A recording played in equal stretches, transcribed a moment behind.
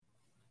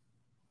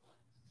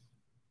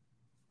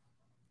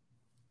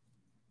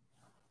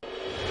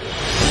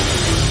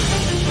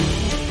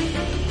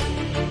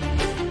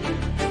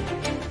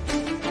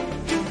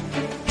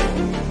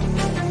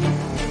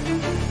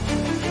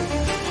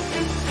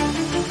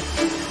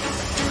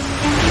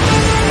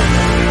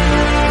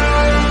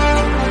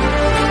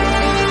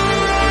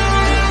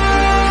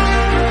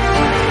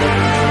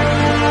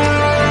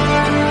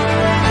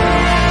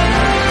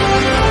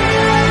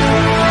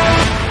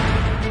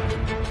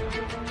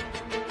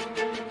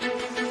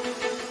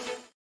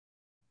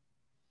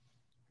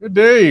Good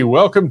day.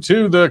 Welcome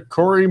to the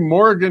Cory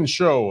Morgan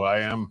Show. I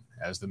am,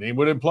 as the name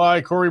would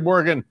imply, Cory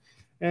Morgan,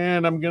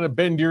 and I'm going to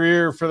bend your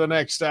ear for the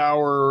next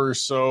hour or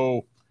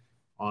so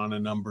on a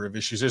number of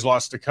issues. There's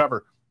lots to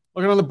cover.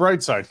 Looking on the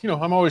bright side,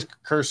 I'm always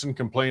cursing,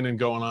 complaining,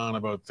 going on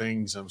about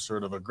things. I'm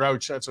sort of a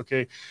grouch. That's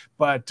okay.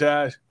 But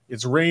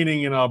it's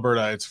raining in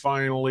Alberta. It's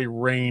finally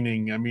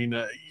raining. I mean,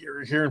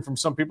 you're hearing from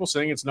some people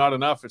saying it's not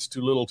enough. It's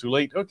too little, too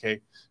late.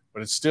 Okay.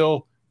 But it's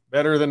still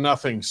better than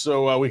nothing.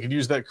 So we could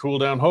use that cool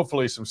down.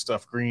 Hopefully some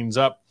stuff greens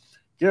up.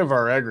 Give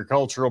our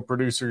agricultural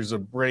producers a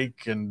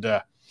break and,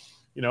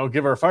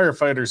 give our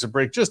firefighters a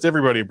break. Just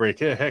everybody a break.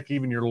 Heck,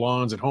 even your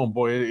lawns at home.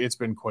 Boy, it's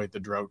been quite the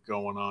drought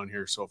going on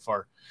here so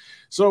far.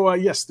 So,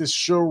 yes, this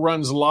show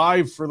runs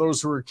live for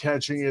those who are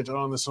catching it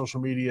on the social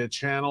media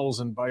channels.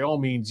 And by all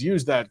means,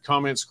 use that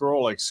comment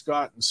scroll like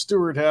Scott and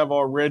Stuart have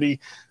already.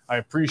 I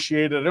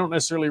appreciate it. I don't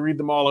necessarily read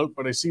them all out,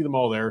 but I see them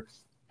all there.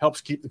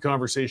 Helps keep the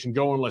conversation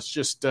going. Let's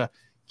just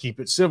keep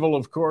it civil,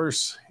 of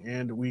course,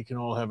 and we can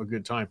all have a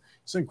good time.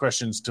 Send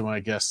questions to my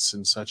guests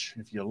and such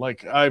if you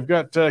like. I've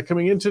got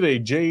coming in today,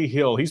 Jay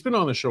Hill. He's been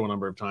on the show a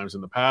number of times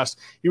in the past.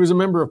 He was a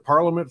member of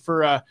Parliament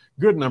for a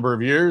good number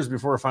of years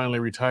before finally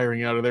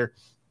retiring out of there.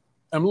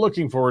 I'm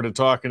looking forward to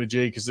talking to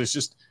Jay because there's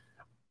just,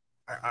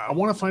 I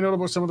want to find out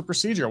about some of the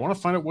procedure. I want to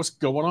find out what's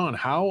going on.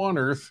 How on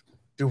earth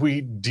do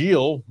we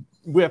deal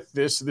with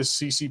this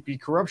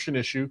CCP corruption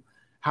issue?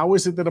 How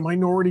is it that a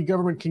minority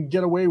government can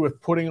get away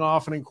with putting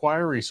off an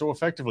inquiry so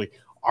effectively?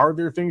 Are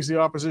there things the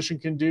opposition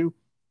can do?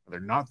 Are there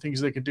not things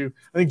they can do?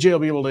 I think Jay will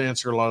be able to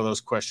answer a lot of those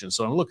questions,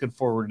 so I'm looking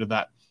forward to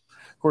that.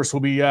 Of course,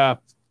 we'll be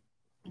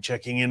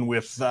checking in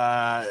with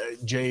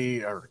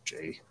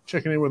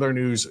checking in with our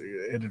news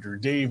editor,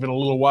 Dave, in a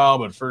little while,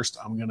 but first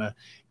I'm going to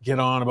get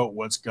on about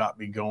what's got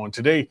me going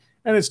today,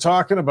 and it's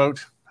talking about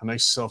a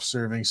nice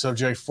self-serving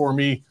subject for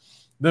me,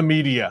 the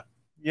media.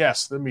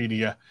 Yes, the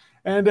media.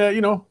 And,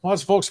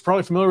 lots of folks are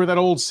probably familiar with that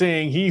old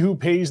saying, he who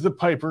pays the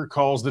piper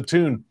calls the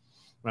tune.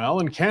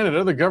 Well, in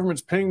Canada, the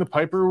government's paying the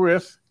piper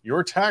with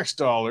your tax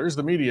dollars,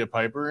 the media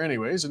piper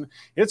anyways, and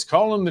it's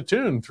calling the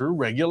tune through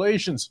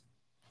regulations.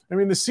 I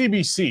mean, the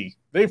CBC,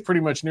 they've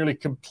pretty much nearly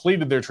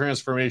completed their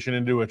transformation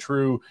into a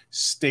true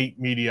state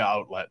media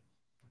outlet.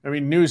 I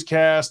mean,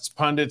 newscasts,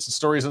 pundits, and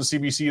stories on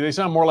CBC, they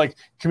sound more like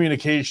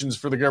communications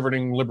for the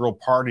governing Liberal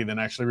Party than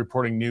actually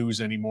reporting news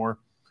anymore.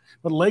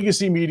 But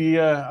legacy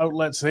media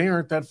outlets, they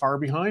aren't that far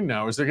behind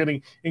now as they're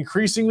getting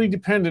increasingly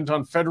dependent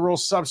on federal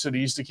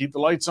subsidies to keep the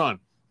lights on.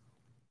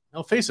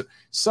 Now, face it,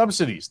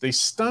 subsidies, they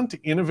stunt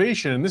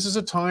innovation, and this is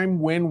a time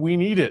when we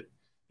need it.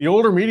 The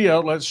older media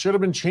outlets should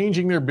have been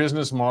changing their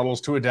business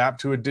models to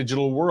adapt to a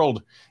digital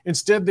world.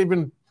 Instead, they've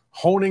been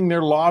honing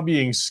their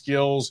lobbying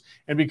skills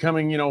and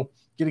becoming,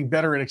 getting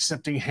better at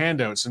accepting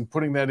handouts and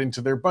putting that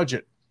into their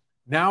budget.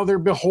 Now they're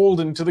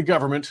beholden to the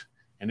government,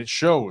 and it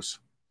shows.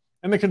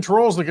 And the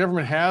controls the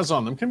government has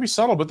on them can be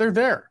subtle, but they're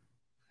there.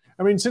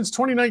 I mean, since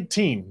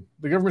 2019,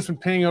 the government's been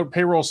paying out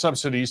payroll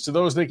subsidies to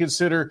those they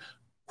consider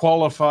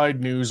qualified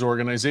news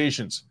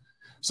organizations.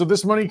 So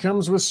this money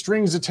comes with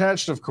strings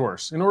attached, of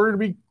course. In order to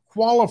be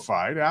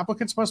qualified,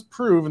 applicants must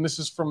prove, and this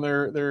is from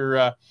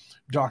their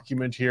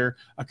document here,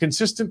 a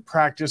consistent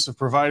practice of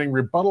providing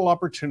rebuttal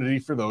opportunity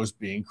for those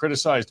being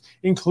criticized,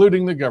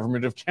 including the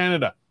government of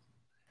Canada.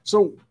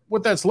 So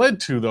what that's led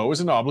to, though, is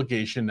an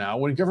obligation now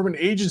when government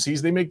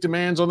agencies, they make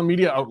demands on the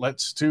media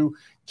outlets to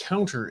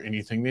counter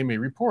anything they may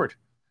report.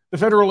 The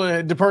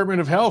Federal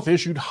Department of Health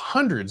issued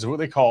hundreds of what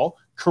they call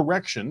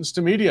corrections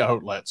to media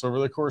outlets over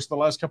the course of the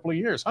last couple of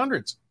years.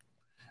 Hundreds.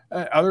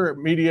 Other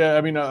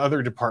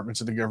departments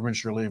of the government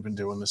surely have been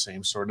doing the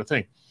same sort of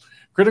thing.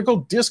 Critical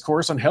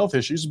discourse on health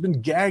issues has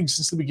been gagged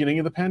since the beginning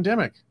of the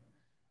pandemic.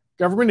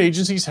 Government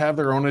agencies have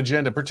their own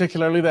agenda,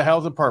 particularly the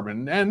health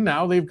department, and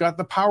now they've got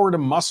the power to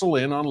muscle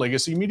in on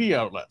legacy media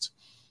outlets.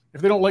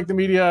 If they don't like the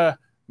media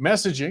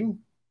messaging,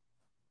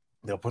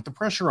 they'll put the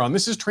pressure on.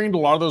 This has trained a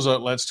lot of those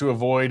outlets to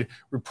avoid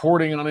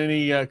reporting on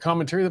any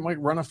commentary that might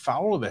run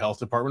afoul of the health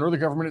department or the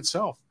government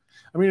itself.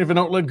 I mean, if an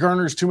outlet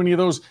garners too many of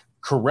those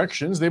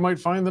corrections, they might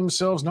find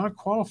themselves not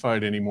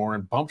qualified anymore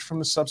and bumped from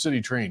the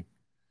subsidy train.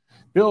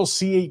 Bill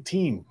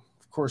C-18.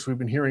 Of course, we've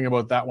been hearing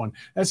about that one.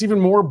 That's even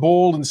more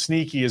bold and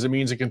sneaky as a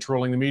means of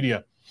controlling the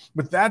media.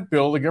 With that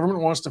bill, the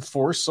government wants to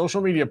force social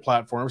media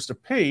platforms to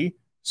pay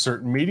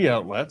certain media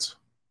outlets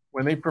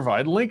when they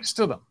provide links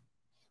to them.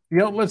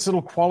 The outlets that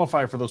will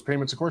qualify for those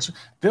payments, of course,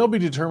 they'll be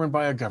determined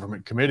by a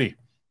government committee,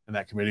 and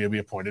that committee will be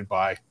appointed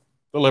by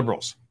the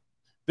Liberals.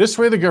 This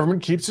way, the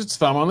government keeps its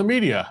thumb on the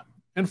media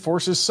and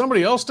forces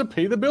somebody else to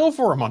pay the bill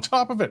for them on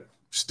top of it.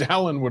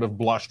 Stalin would have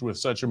blushed with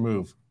such a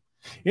move.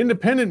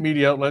 Independent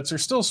media outlets are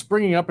still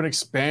springing up and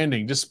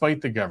expanding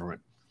despite the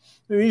government.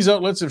 These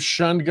outlets have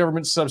shunned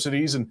government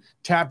subsidies and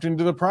tapped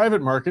into the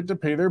private market to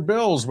pay their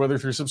bills, whether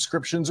through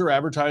subscriptions or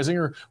advertising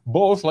or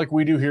both, like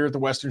we do here at the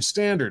Western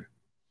Standard.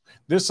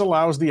 This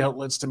allows the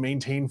outlets to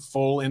maintain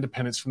full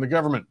independence from the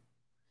government.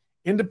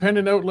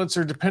 Independent outlets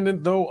are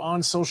dependent, though,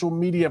 on social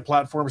media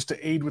platforms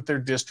to aid with their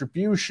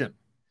distribution.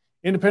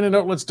 Independent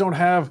outlets don't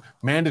have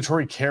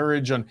mandatory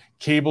carriage on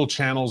cable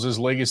channels as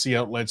legacy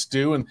outlets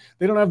do, and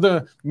they don't have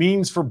the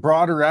means for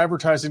broader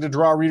advertising to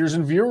draw readers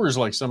and viewers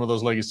like some of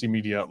those legacy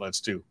media outlets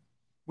do.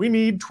 We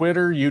need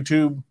Twitter,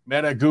 YouTube,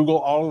 Meta, Google,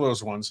 all of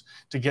those ones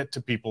to get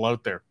to people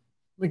out there.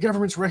 The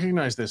government's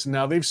recognized this, and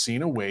now they've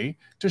seen a way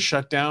to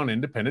shut down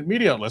independent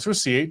media outlets with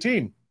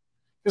C-18.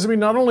 Because,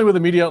 not only will the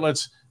media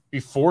outlets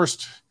be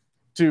forced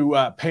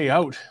to pay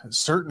out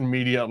certain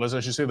media outlets, I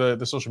should say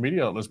the social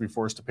media outlets be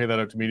forced to pay that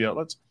out to media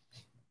outlets,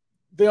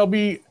 they'll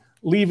be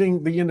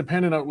leaving the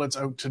independent outlets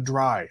out to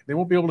dry. They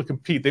won't be able to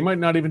compete. They might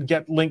not even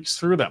get links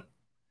through them.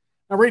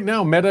 Now, right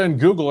now, Meta and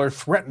Google are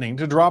threatening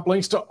to drop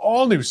links to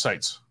all news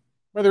sites,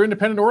 whether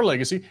independent or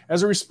legacy,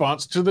 as a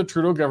response to the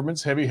Trudeau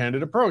government's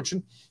heavy-handed approach.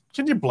 And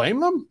can you blame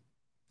them?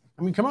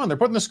 Come on, they're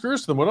putting the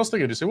screws to them. What else are they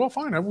going to say? Well,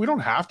 fine, we don't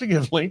have to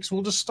give links.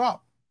 We'll just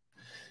stop.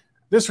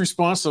 This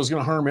response, though, is going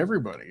to harm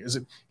everybody, as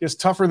it gets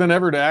tougher than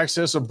ever to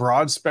access a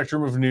broad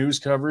spectrum of news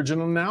coverage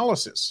and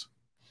analysis.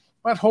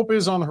 But hope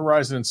is on the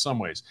horizon in some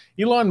ways.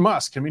 Elon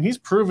Musk, he's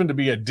proven to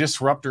be a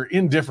disruptor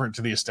indifferent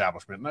to the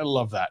establishment, and I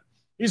love that.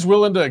 He's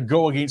willing to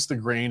go against the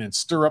grain and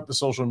stir up the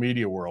social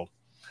media world.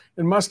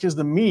 And Musk has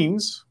the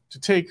means to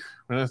take,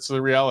 and that's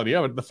the reality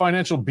of it, the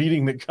financial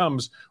beating that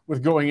comes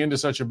with going into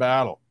such a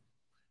battle.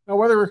 Now,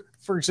 whether,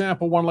 for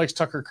example, one likes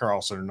Tucker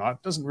Carlson or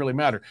not, doesn't really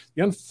matter.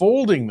 The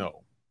unfolding,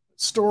 though,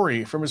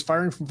 story from his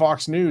firing from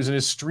Fox News and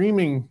his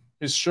streaming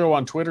his show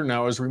on Twitter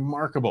now is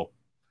remarkable.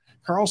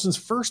 Carlson's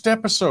first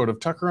episode of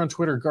Tucker on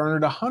Twitter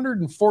garnered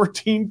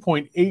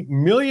 114.8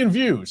 million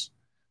views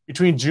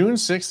between June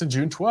 6th and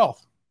June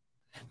 12th.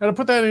 Now, to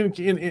put that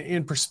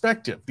in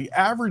perspective, the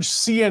average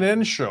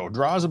CNN show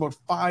draws about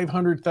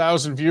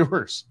 500,000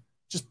 viewers.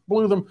 Just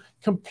blew them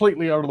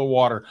completely out of the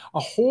water. A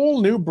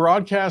whole new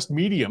broadcast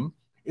medium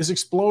is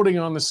exploding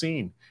on the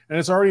scene, and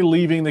it's already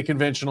leaving the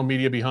conventional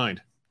media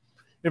behind.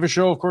 If a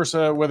show, of course,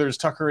 whether it's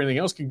Tucker or anything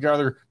else, can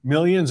gather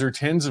millions or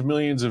tens of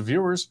millions of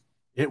viewers,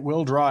 it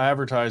will draw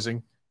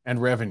advertising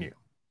and revenue.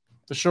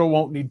 The show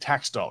won't need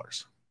tax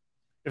dollars.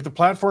 If the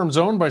platform's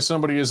owned by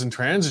somebody as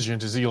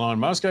intransigent as Elon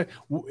Musk, it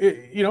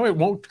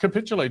won't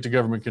capitulate to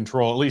government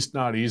control, at least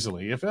not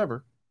easily, if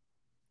ever.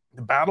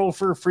 The battle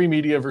for free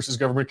media versus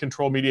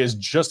government-controlled media is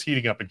just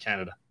heating up in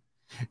Canada.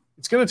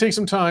 It's going to take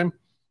some time,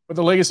 but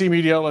the legacy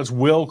media outlets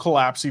will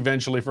collapse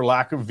eventually for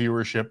lack of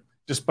viewership,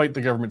 despite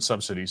the government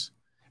subsidies.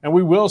 And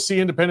we will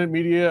see independent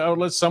media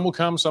outlets. Some will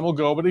come, some will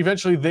go, but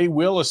eventually they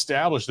will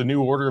establish the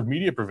new order of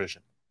media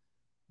provision.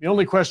 The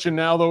only question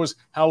now, though, is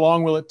how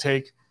long will it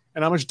take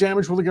and how much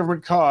damage will the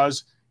government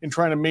cause in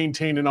trying to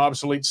maintain an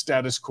obsolete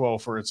status quo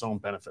for its own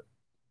benefit?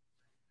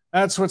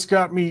 That's what's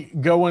got me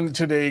going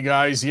today,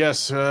 guys.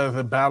 Yes,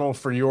 the battle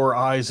for your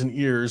eyes and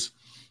ears,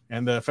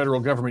 and the federal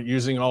government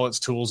using all its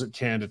tools it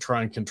can to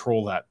try and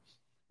control that.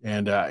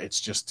 And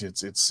it's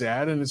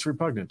sad and it's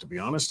repugnant, to be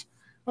honest.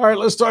 All right,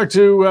 let's talk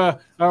to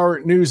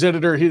our news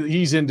editor.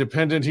 He's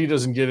independent. He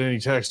doesn't get any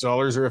tax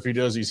dollars, or if he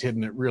does, he's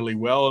hidden it really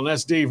well. And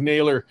that's Dave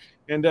Naylor.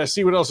 And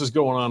see what else is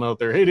going on out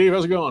there. Hey, Dave,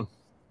 how's it going?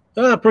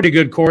 Pretty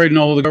good, Corey.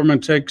 No, the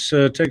government takes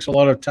a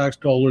lot of tax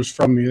dollars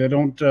from me. They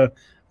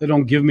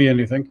don't give me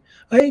anything.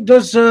 Hey,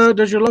 does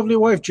your lovely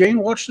wife Jane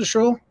watch the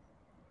show?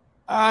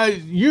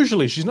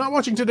 Usually, she's not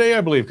watching today,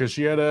 I believe, because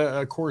she had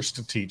a course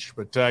to teach.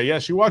 But yeah,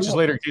 she watches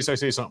later in case I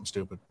say something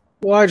stupid.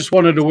 Well, I just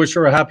wanted to wish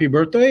her a happy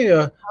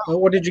birthday.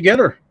 What did you get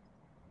her?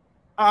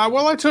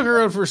 Well, I took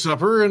her out for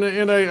supper,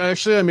 and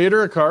I made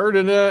her a card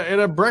and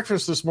a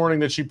breakfast this morning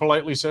that she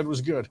politely said was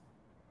good.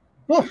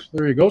 Well,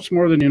 there you go. It's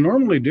more than you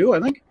normally do,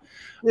 I think.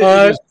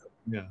 Yeah.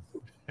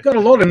 Got a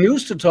lot of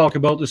news to talk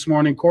about this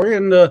morning, Corey,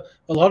 and a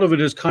lot of it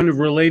is kind of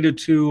related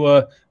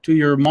to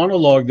your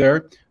monologue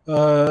there.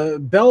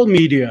 Bell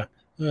Media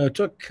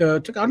took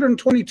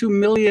 $122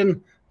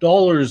 million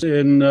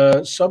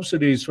in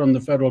subsidies from the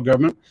federal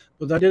government,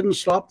 but that didn't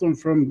stop them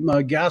from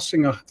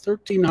gassing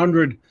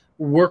 1,300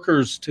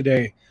 workers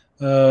today.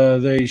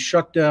 They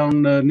shut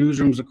down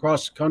newsrooms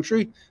across the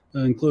country,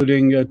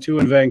 including 2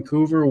 in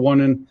Vancouver,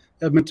 1 in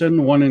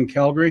Edmonton, 1 in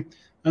Calgary.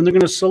 And they're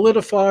going to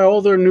solidify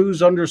all their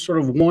news under sort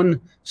of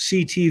one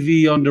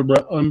CTV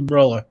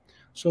umbrella.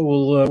 So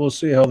we'll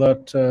see how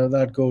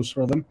that goes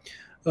for them.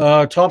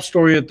 Top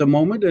story at the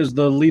moment is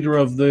the leader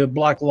of the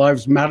Black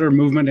Lives Matter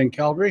movement in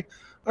Calgary.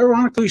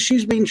 Ironically,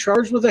 she's being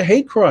charged with a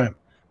hate crime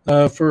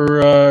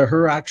for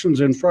her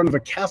actions in front of a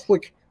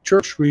Catholic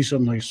church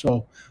recently.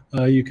 So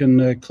you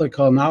can click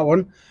on that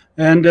one.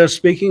 And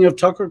speaking of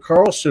Tucker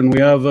Carlson, we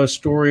have a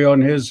story on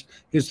his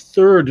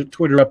third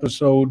Twitter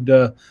episode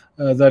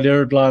that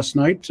aired last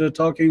night,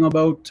 talking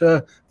about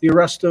the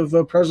arrest of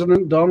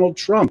President Donald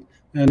Trump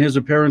and his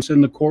appearance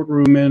in the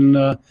courtroom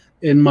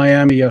in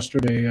Miami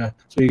yesterday.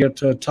 So you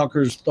get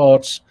Tucker's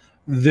thoughts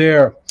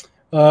there.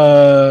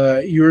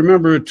 You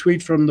remember a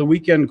tweet from the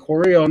weekend,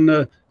 Corey,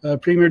 on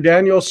Premier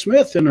Danielle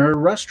Smith in her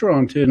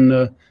restaurant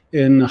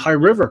in High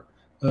River.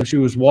 She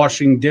was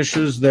washing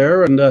dishes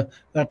there, and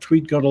that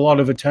tweet got a lot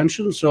of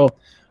attention. So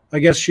I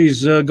guess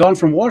she's gone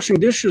from washing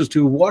dishes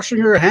to washing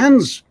her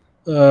hands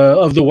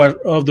of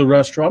the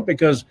restaurant,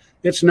 because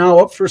it's now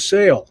up for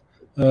sale.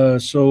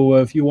 So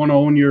if you want to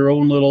own your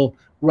own little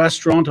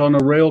restaurant on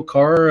a rail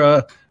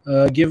car,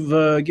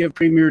 give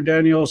Premier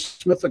Danielle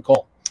Smith a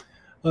call.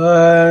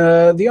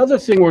 The other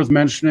thing worth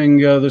mentioning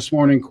this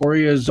morning,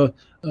 Cory, is you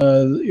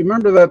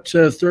remember that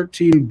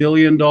 $13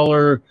 billion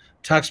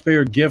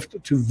taxpayer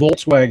gift to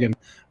Volkswagen?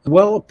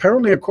 Well,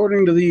 apparently,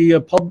 according to the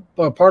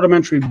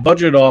parliamentary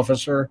budget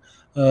officer,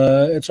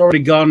 it's already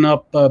gone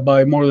up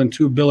by more than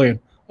 $2 billion.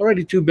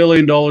 Already $2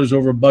 billion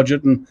over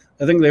budget, and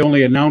I think they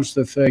only announced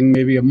the thing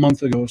maybe a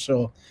month ago.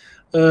 So,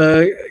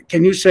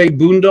 can you say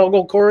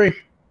boondoggle, Cory?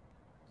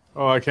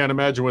 Oh, I can't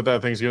imagine what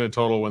that thing's going to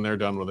total when they're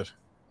done with it.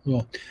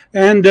 Well,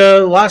 and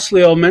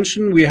lastly, I'll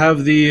mention we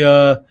have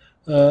the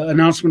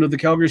announcement of the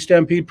Calgary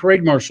Stampede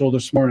Parade Marshal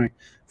this morning.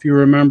 If you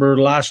remember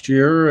last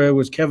year, it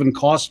was Kevin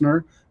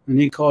Costner, and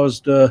he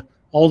caused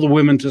all the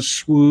women to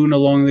swoon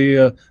along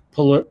the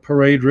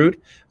parade route.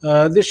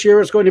 This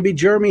year, it's going to be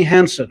Jeremy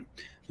Hansen.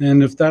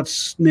 And if that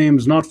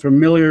name's not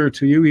familiar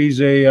to you,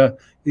 he's a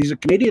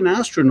Canadian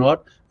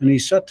astronaut, and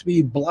he's set to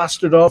be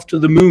blasted off to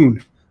the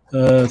moon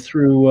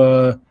through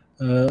a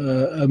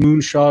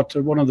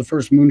moonshot, one of the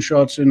first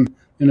moonshots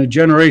in a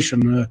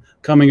generation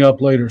coming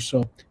up later.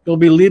 So he'll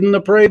be leading the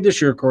parade this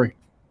year, Cory.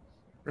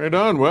 Right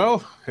on.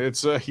 Well,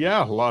 it's a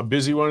lot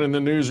busy one in the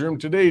newsroom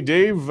today,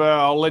 Dave.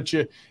 I'll let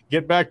you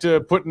get back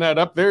to putting that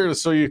up there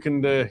so you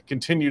can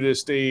continue to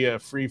stay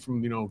free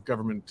from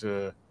government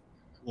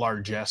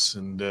largesse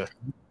and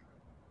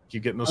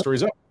keep getting those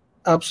stories up.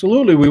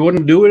 Absolutely. We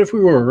wouldn't do it if we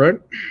were, right?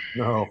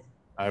 No,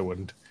 I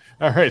wouldn't.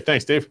 All right.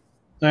 Thanks, Dave.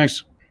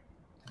 Thanks.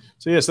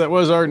 So, yes, that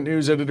was our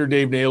news editor,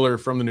 Dave Naylor,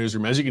 from the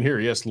newsroom. As you can hear,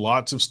 yes,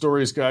 lots of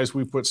stories, guys.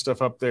 We put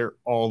stuff up there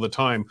all the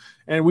time.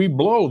 And we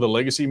blow the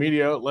legacy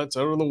media outlets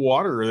out of the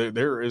water.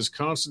 There is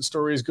constant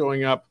stories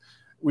going up.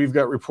 We've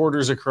got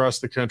reporters across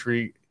the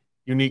country,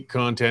 unique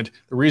content.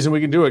 The reason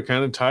we can do it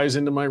kind of ties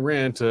into my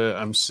rant.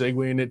 I'm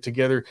segueing it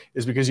together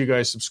is because you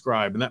guys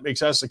subscribe. And that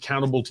makes us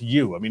accountable to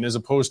you. I mean, as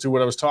opposed to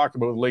what I was talking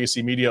about with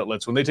legacy media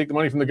outlets. When they take the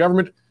money from the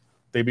government,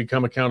 they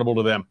become accountable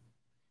to them.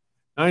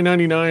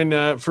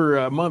 $9.99 for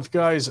a month,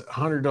 guys,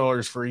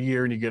 $100 for a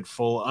year, and you get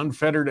full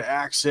unfettered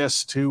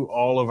access to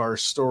all of our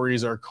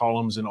stories, our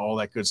columns, and all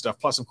that good stuff.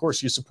 Plus, of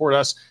course, you support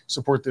us,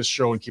 support this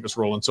show, and keep us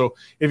rolling. So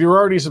if you're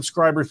already a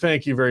subscriber,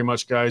 thank you very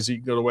much, guys. You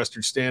can go to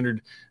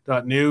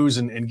westernstandard.news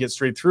and get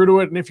straight through to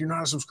it. And if you're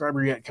not a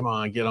subscriber yet, come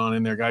on, get on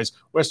in there, guys.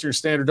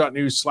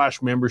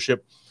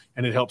 westernstandard.news/membership.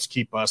 And it helps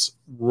keep us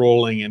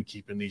rolling and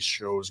keeping these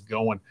shows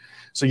going.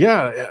 So,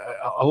 yeah,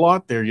 a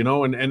lot there,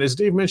 And as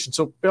Dave mentioned,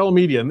 so Bell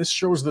Media, and this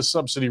shows the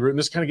subsidy route, and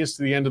this kind of gets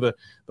to the end of the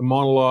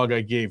monologue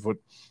I gave. What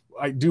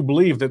I do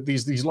believe that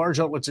these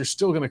large outlets are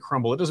still going to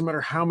crumble. It doesn't matter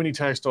how many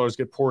tax dollars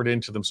get poured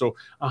into them. So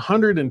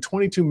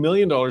 $122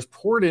 million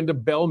poured into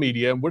Bell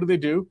Media. And what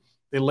do?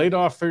 They laid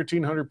off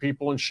 1,300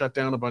 people and shut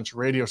down a bunch of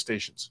radio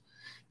stations.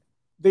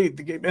 They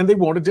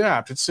won't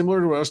adapt. It's similar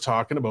to what I was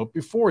talking about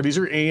before. These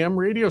are AM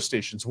radio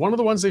stations. One of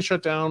the ones they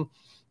shut down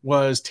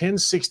was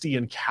 1060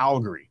 in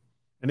Calgary,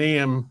 an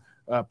AM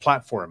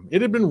platform.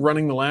 It had been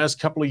running the last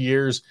couple of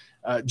years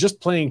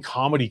just playing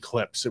comedy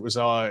clips. It was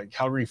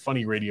Calgary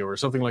Funny Radio or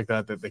something like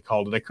that they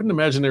called it. I couldn't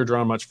imagine they were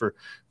drawing much for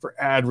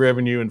ad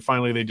revenue, and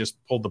finally they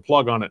just pulled the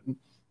plug on it.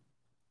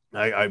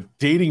 I'm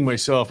dating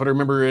myself, but I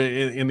remember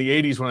in the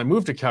 80s when I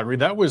moved to Calgary,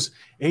 that was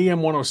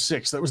AM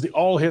 106. That was the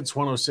All Hits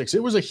 106.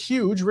 It was a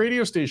huge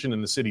radio station in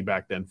the city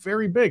back then,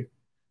 very big.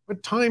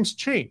 But times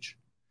change.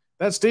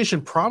 That station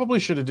probably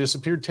should have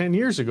disappeared 10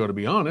 years ago, to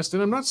be honest.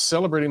 And I'm not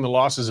celebrating the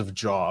losses of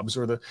jobs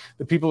or the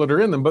people that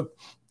are in them, but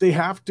they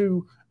have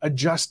to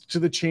adjust to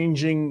the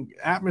changing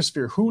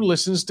atmosphere. Who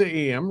listens to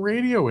AM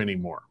radio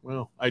anymore?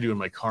 Well, I do in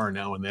my car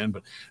now and then,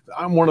 but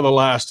I'm one of the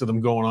last of them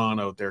going on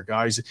out there,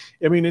 guys.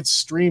 I mean, it's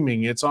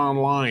streaming, it's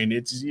online,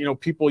 it's,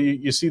 people,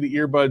 you see the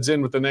earbuds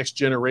in with the next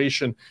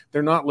generation.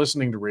 They're not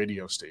listening to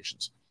radio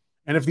stations.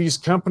 And if these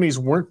companies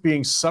weren't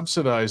being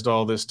subsidized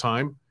all this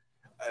time,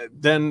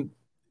 then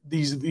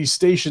these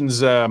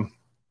stations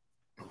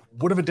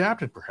would have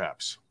adapted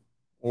perhaps,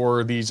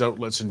 or these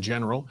outlets in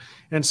general,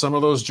 and some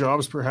of those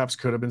jobs perhaps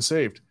could have been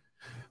saved.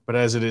 But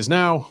as it is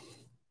now,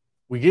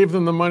 we gave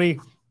them the money,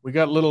 we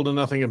got little to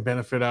nothing of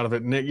benefit out of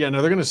it. And now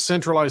they're going to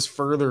centralize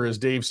further, as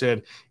Dave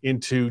said,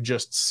 into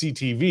just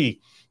CTV.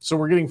 So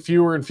we're getting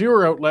fewer and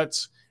fewer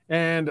outlets,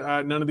 and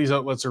none of these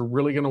outlets are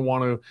really going to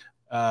want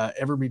to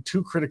ever be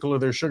too critical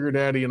of their sugar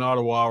daddy in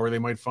Ottawa, where they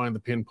might find the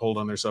pin pulled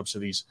on their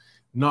subsidies.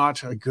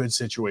 Not a good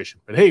situation.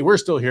 But hey, we're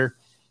still here,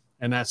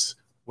 and that's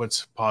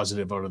what's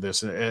positive out of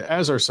this,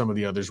 as are some of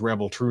the others,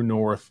 Rebel, True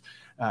North,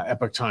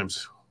 Epoch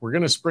Times. We're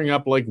going to spring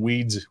up like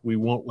weeds. We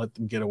won't let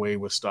them get away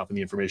with stopping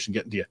the information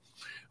getting to you.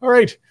 All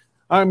right,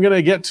 I'm going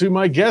to get to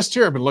my guest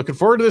here. I've been looking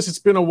forward to this. It's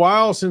been a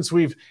while since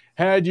we've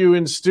had you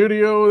in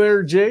studio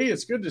there, Jay.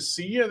 It's good to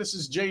see you. This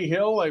is Jay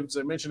Hill, as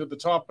I mentioned at the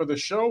top of the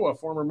show, a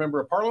former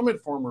member of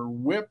Parliament, former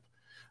whip,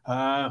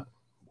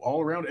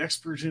 all-around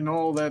expert in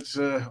all that's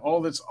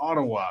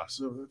Ottawa.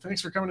 So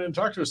thanks for coming in and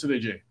talk to us today,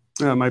 Jay.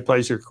 My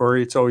pleasure,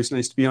 Cory. It's always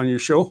nice to be on your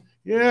show.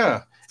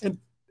 Yeah.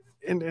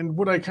 And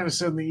what I kind of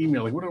said in the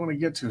email, like what I want to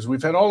get to is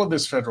we've had all of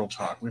this federal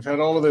talk. We've had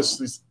all of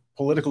these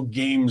political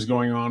games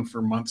going on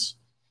for months.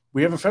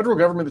 We have a federal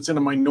government that's in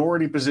a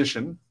minority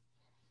position,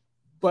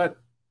 but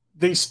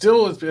they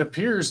still, it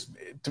appears,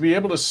 to be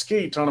able to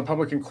skate on a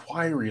public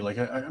inquiry. Like,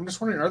 I'm just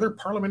wondering, are there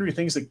parliamentary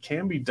things that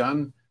can be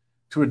done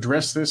to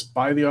address this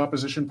by the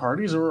opposition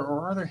parties, or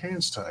are their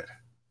hands tied?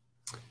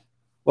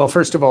 Well,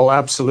 first of all,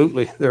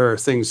 absolutely, there are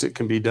things that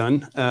can be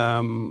done.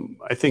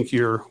 I think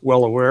you're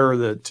well aware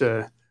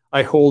that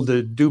I hold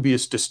the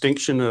dubious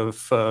distinction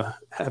of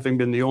having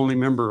been the only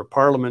member of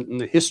Parliament in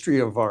the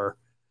history of our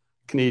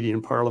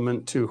Canadian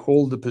Parliament to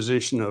hold the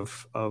position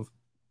of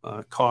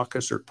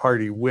caucus or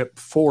party whip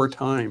 4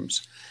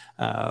 times.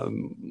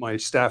 My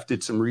staff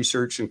did some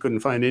research and couldn't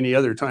find any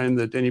other time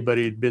that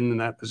anybody had been in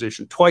that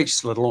position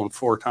twice, let alone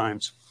 4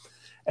 times.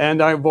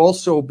 And I've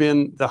also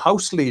been the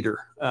House leader,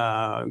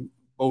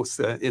 both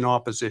in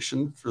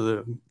opposition for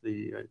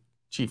the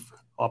chief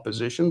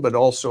opposition, but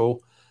also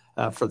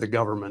for the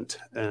government,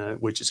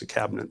 which is a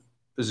cabinet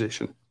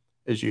position,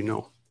 as you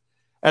know.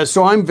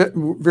 So I'm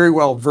very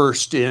well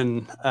versed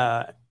in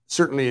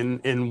certainly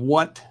in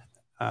what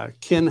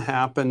can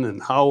happen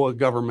and how a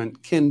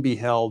government can be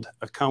held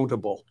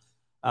accountable.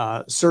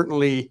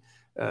 Certainly,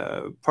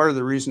 part of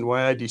the reason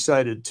why I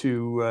decided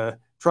to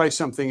try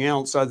something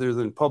else other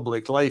than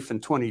public life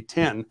in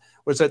 2010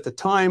 was at the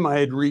time I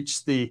had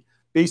reached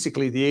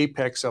basically the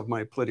apex of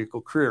my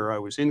political career. I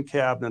was in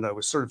cabinet. I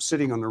was sort of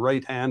sitting on the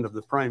right hand of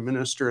the prime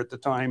minister at the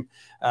time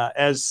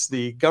as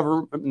the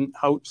government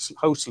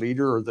house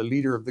leader, or the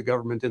leader of the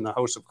government in the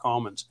House of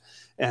Commons.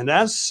 And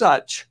as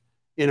such,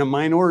 in a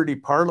minority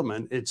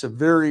parliament, it's a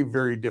very,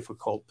 very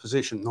difficult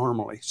position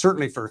normally.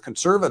 Certainly for a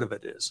conservative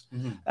it is,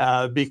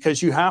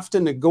 because you have to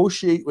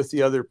negotiate with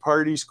the other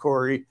parties,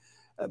 Cory,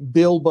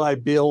 bill by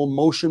bill,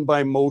 motion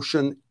by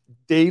motion,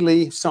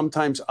 daily,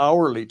 sometimes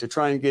hourly, to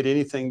try and get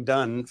anything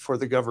done for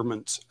the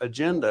government's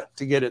agenda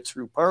to get it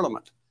through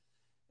Parliament.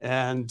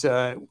 And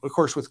of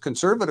course, with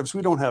Conservatives,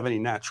 we don't have any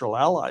natural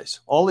allies.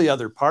 All the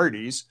other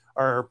parties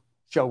are,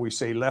 shall we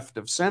say, left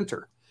of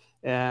center.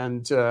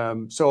 And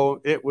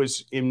so it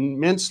was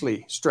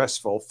immensely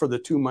stressful for the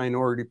 2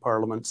 minority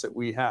parliaments that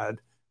we had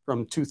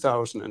from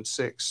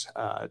 2006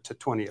 to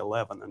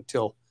 2011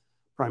 until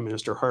Prime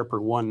Minister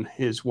Harper won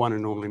his one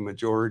and only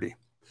majority.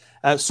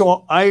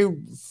 So I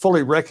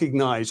fully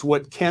recognize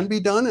what can be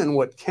done and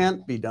what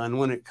can't be done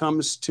when it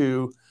comes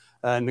to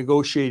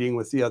negotiating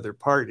with the other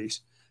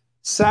parties.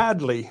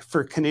 Sadly,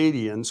 for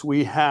Canadians,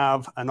 we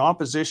have an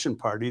opposition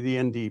party, the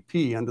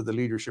NDP, under the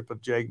leadership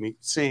of Jagmeet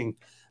Singh,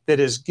 that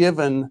has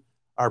given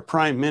our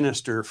Prime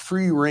Minister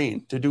free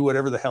rein to do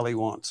whatever the hell he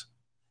wants.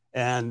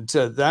 And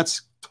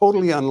that's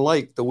totally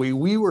unlike the way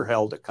we were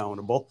held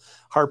accountable,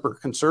 Harper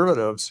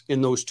Conservatives,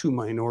 in those 2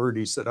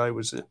 minorities that I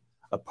was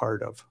a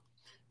part of.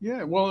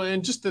 Yeah, well,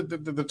 and just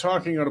the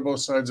talking out of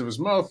both sides of his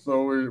mouth,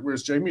 though,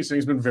 whereas Jagmeet Singh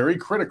has been very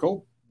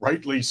critical,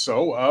 rightly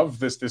so, of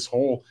this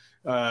whole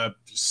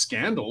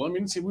scandal. I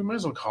mean, see, we might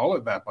as well call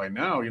it that by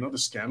now. You know, the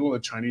scandal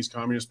of Chinese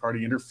Communist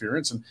Party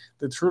interference, and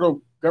the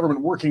Trudeau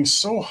government working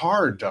so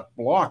hard to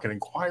block an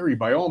inquiry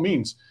by all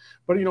means.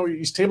 But, you know,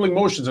 he's tabling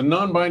motions, a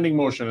non-binding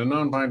motion, a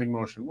non-binding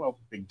motion. Well,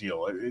 big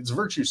deal. It's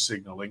virtue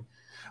signaling.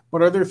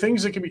 But are there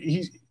things that can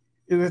be...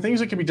 Are there things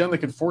that can be done that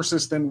could force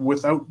this then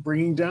without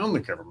bringing down the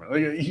government?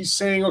 Like, he's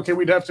saying, okay,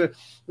 we'd have to,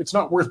 it's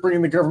not worth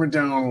bringing the government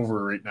down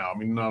over right now. I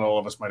mean, not all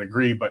of us might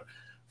agree, but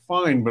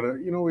fine. But,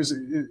 you know, is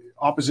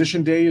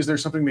opposition day, is there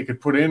something they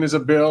could put in as a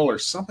bill or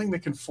something that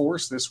can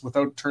force this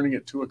without turning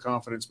it to a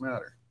confidence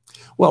matter?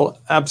 Well,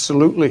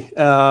 absolutely.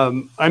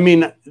 I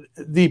mean,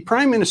 the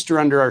Prime Minister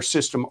under our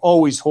system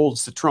always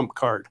holds the trump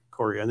card,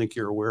 Cory. I think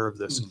you're aware of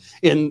this.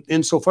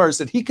 Insofar as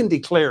that he can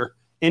declare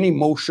any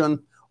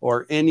motion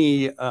or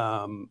any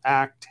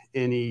act,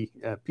 any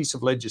piece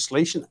of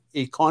legislation,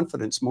 a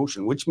confidence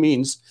motion, which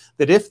means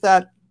that if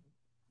that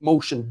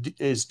motion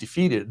is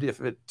defeated,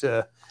 if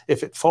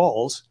it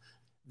falls,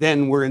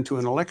 then we're into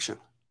an election.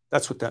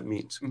 That's what that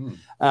means.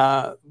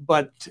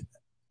 But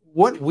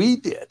what we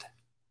did,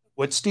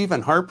 what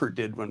Stephen Harper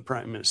did when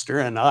Prime Minister,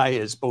 and I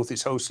as both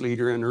his House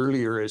leader and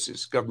earlier as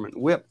his government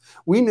whip,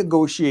 we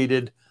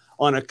negotiated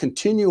on a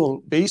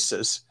continual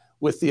basis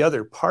with the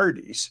other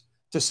parties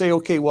to say,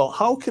 okay, well,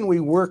 how can we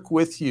work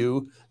with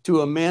you to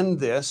amend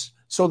this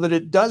so that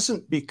it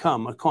doesn't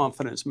become a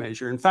confidence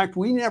measure? In fact,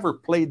 we never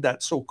played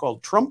that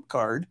so-called trump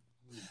card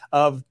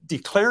of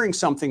declaring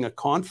something a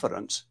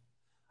confidence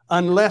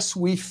unless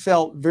we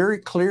felt very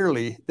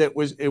clearly that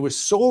it was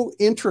so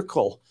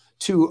integral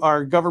to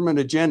our government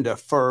agenda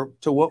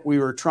to what we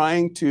were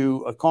trying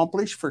to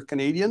accomplish for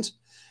Canadians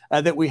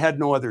that we had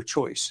no other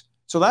choice.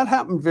 So that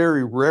happened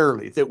very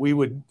rarely, that we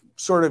would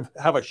sort of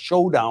have a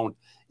showdown.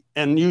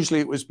 And usually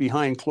it was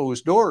behind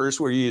closed doors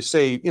where you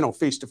say, you know,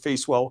 face to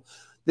face, well,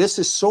 this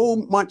is so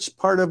much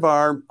part of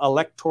our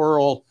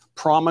electoral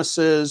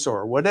promises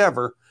or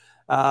whatever,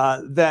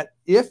 that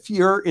if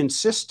you're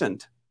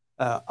insistent,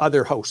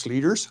 other House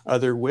leaders,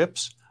 other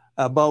whips,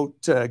 about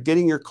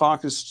getting your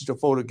caucus to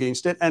vote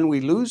against it, and we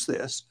lose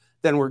this,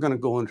 then we're going to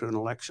go into an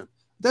election.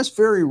 That's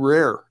very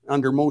rare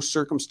under most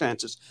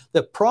circumstances.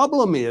 The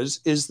problem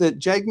is that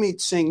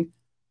Jagmeet Singh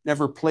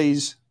never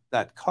plays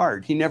that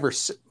card.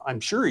 I'm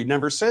sure he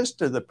never says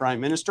to the Prime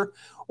Minister,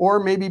 or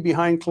maybe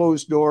behind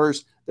closed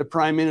doors, the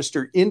Prime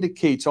Minister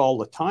indicates all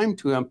the time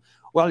to him,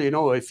 well, you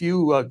know, if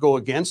you go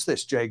against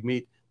this,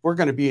 Jagmeet, we're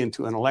going to be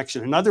into an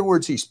election. In other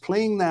words, he's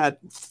playing that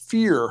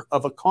fear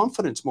of a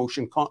confidence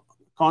motion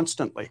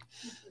constantly.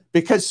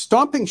 Because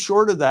stopping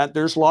short of that,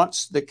 there's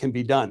lots that can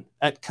be done.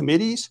 At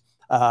committees,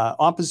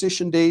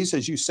 opposition days,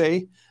 as you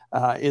say,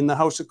 in the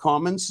House of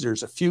Commons,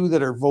 there's a few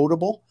that are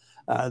votable,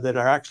 that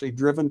are actually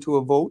driven to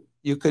a vote.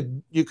 You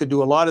could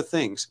do a lot of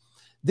things.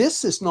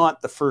 This is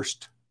not the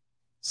first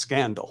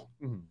scandal.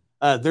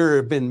 Mm-hmm. There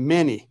have been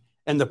many.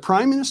 And the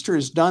Prime Minister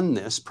has done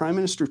this, Prime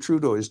Minister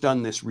Trudeau has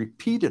done this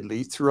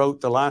repeatedly throughout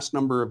the last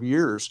number of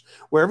years,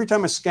 where every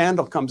time a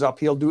scandal comes up,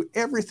 he'll do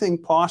everything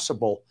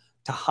possible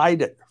to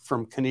hide it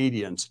from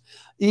Canadians,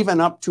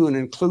 even up to and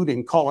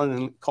including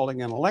calling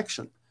an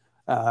election,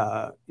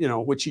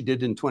 which he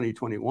did in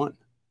 2021.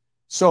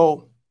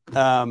 So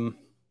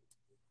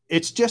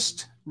it's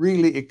just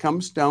really, it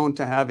comes down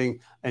to having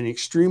an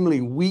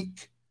extremely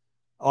weak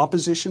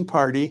opposition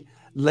party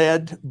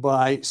led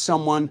by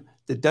someone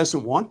that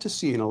doesn't want to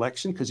see an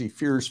election because he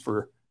fears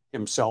for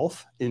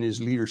himself in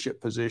his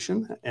leadership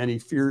position, and he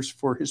fears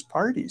for his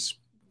party's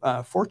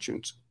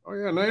fortunes. Oh,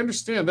 yeah, and I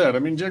understand that. I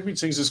mean, Jagmeet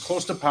Singh's as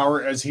close to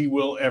power as he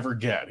will ever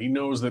get. He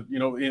knows that,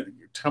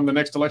 come the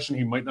next election,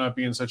 he might not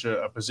be in such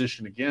a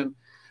position again.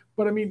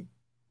 But, I mean,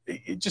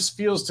 it just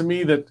feels to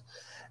me that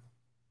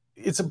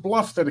it's a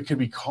bluff that it can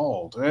be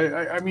called.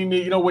 I mean,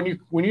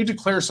 when you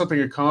declare something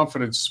a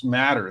confidence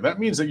matter, that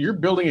means that you're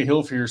building a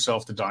hill for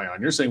yourself to die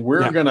on. You're saying,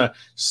 we're going to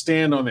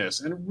stand on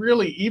this. And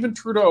really, even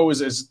Trudeau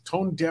is as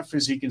tone deaf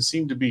as he can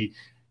seem to be,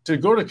 to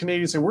go to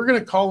Canadians and say, we're going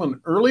to call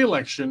an early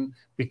election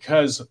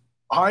because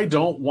I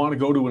don't want to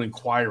go to an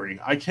inquiry.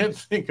 I can't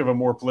think of a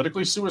more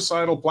politically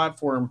suicidal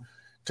platform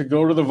to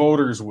go to the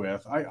voters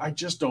with. I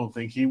just don't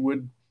think he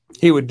would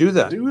do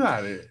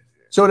that.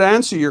 So to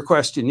answer your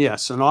question,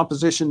 yes, an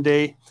opposition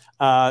day.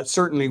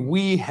 Certainly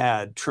we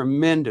had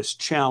tremendous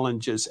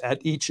challenges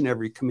at each and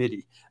every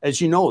committee.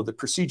 As you know, the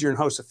Procedure and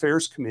House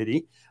Affairs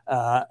Committee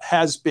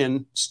has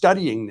been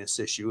studying this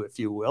issue, if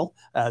you will.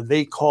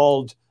 They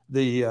called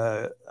the,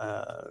 I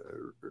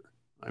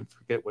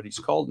forget what he's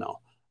called now,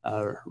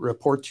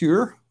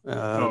 rapporteur.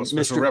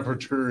 Mr.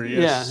 Rapporteur,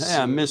 yes.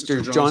 Yeah,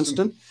 Mr.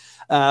 Johnston.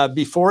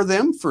 Before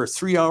them for a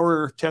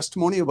 3-hour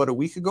testimony about a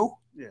week ago.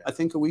 Yeah. I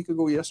think a week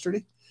ago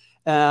yesterday.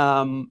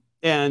 And,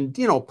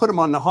 put him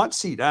on the hot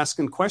seat,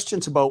 asking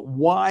questions about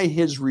why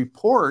his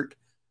report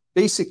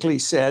basically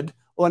said,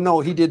 well,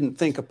 no, he didn't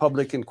think a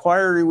public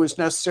inquiry was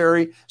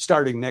necessary.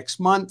 Starting next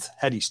month,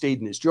 had he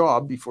stayed in his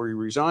job before he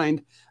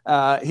resigned,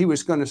 he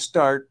was going to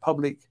start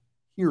public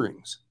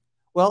hearings.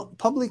 Well,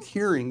 public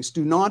hearings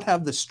do not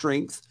have the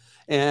strength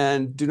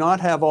and do not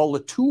have all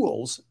the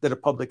tools that a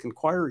public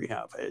inquiry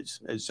have,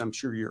 as I'm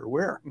sure you're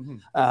aware.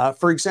 Mm-hmm.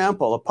 For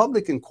example, a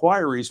public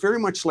inquiry is very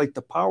much like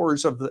the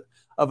powers of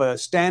a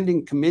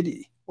standing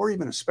committee or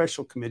even a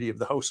special committee of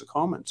the House of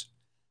Commons.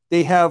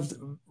 They have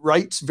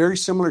rights very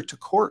similar to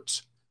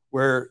courts,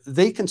 where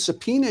they can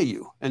subpoena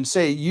you and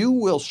say, you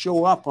will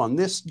show up on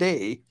this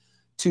day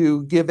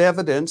to give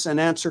evidence and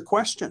answer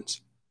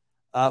questions.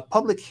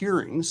 Public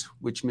hearings,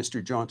 which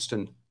Mr.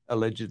 Johnston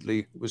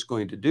allegedly was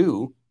going to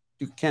do,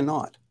 you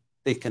cannot.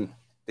 They can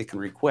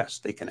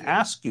request, they can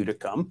ask you to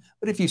come,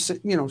 but if you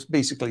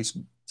basically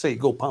say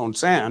go pound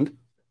sand,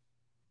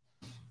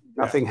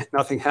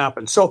 nothing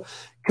happens. So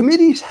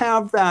committees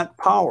have that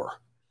power.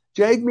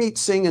 Jagmeet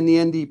Singh and the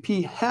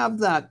NDP have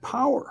that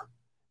power.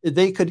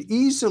 They could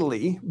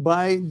easily,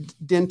 by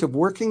dint of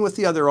working with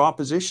the other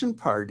opposition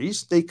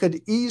parties, they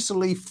could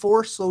easily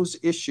force those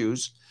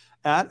issues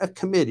at a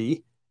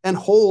committee and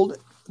hold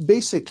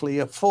basically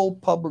a full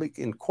public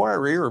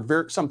inquiry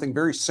or something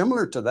very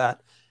similar to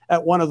that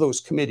at one of those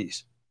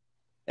committees.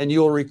 And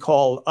you'll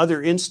recall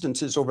other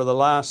instances over the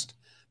last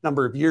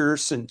number of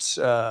years since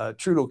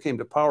Trudeau came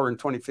to power in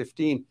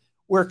 2015,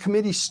 where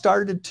committees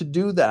started to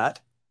do that,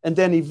 and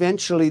then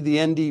eventually the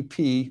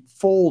NDP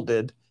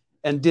folded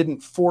and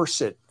didn't force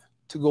it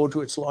to go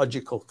to its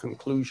logical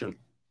conclusion.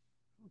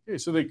 Okay,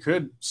 so they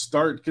could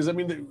start, because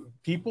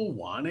people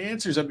want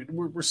answers.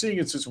 We're seeing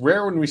it's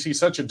rare when we see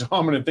such a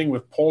dominant thing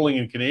with polling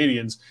in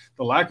Canadians,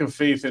 the lack of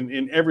faith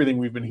in everything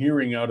we've been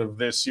hearing out of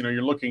this.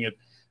 You're looking at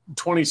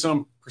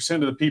 20-some%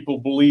 of the people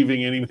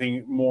believing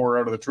anything more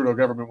out of the Trudeau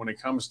government when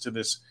it comes to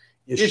this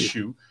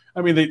issue.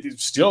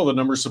 The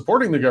numbers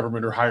supporting the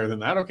government are higher than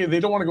that. Okay,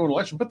 they don't want to go to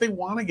election, but they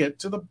want to get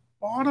to the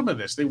bottom of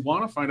this. They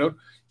want to find out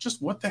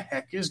just what the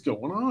heck is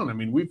going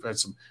on. We've had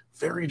some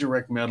very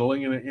direct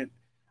meddling, and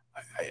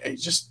it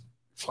just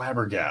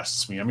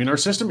flabbergasts me. Our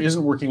system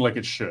isn't working like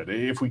it should.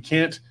 If we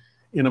can't,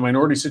 in a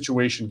minority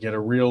situation, get a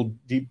real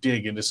deep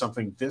dig into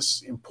something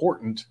this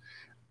important,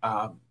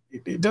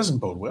 it doesn't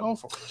bode well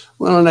for us.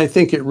 Well, and I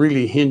think it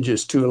really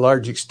hinges to a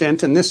large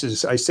extent, and I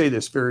say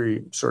this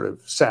very sort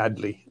of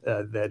sadly,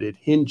 that it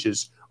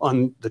hinges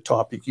on the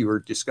topic you were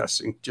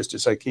discussing just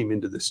as I came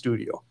into the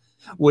studio,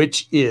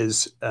 which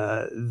is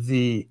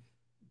the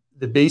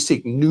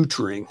basic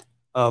neutering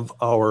of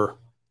our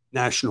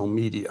national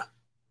media.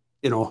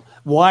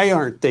 Why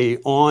aren't they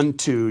on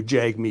to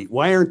Jagmeet?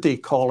 Why aren't they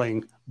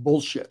calling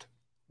bullshit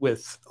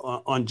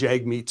on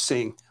Jagmeet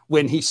Singh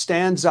when he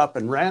stands up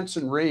and rants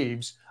and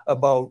raves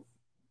about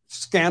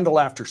scandal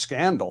after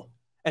scandal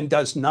and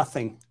does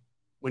nothing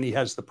when he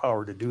has the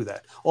power to do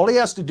that? All he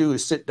has to do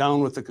is sit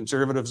down with the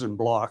Conservatives and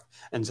Bloc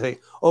and say,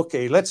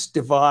 okay, let's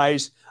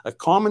devise a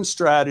common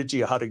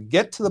strategy of how to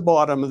get to the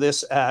bottom of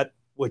this at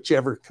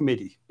whichever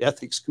committee,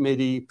 Ethics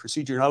Committee,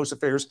 Procedure and House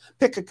Affairs,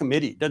 pick a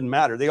committee, doesn't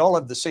matter. They all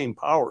have the same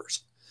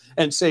powers.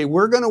 And say,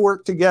 we're going to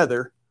work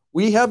together.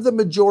 We have the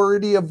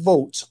majority of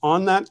votes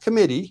on that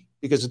committee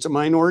because it's a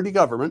minority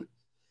government.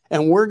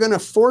 And we're going to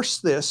force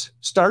this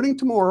starting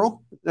tomorrow,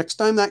 next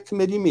time that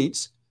committee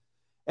meets.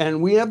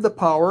 And we have the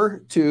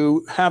power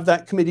to have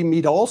that committee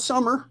meet all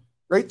summer,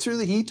 right through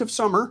the heat of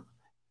summer.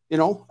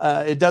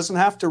 It doesn't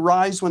have to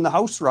rise when the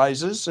House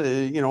rises,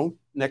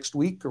 next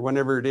week or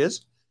whenever it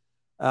is.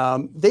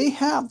 They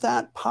have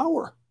that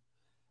power.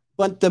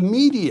 But the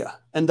media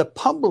and the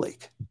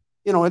public,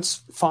 it's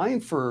fine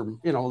for,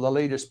 the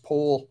latest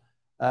poll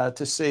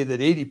to say that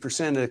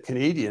 80% of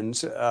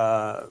Canadians,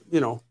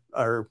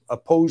 are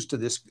opposed to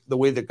this, the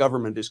way the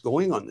government is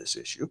going on this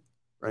issue,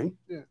 right?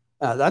 Yeah.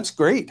 That's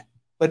great.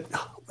 But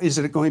is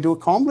it going to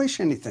accomplish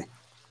anything?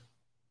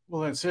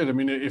 Well, that's it. I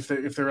mean, if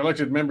their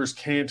elected members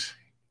can't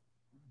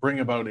bring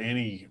about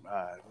any,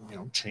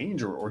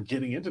 change or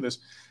getting into this,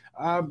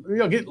 I'll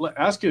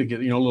ask you to get,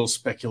 a little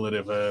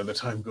speculative. The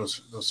time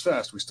goes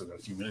fast. We still got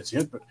a few minutes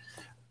yet, but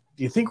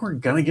do you think we're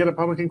going to get a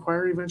public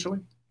inquiry eventually?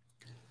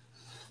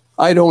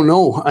 I don't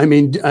know. I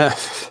mean,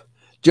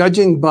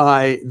 judging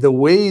by the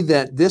way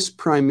that this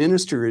prime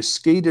minister is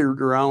skated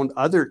around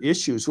other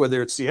issues,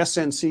 whether it's the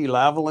SNC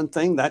Lavalin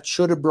thing, that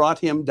should have brought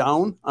him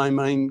down. I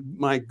mean,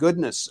 my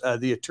goodness,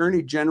 the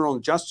Attorney General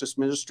and Justice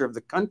Minister of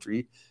the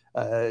country,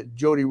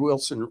 Jody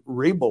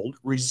Wilson-Raybould,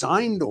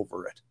 resigned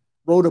over it,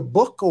 wrote a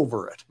book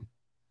over it,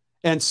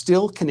 and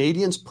still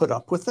Canadians put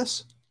up with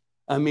this.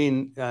 I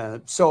mean,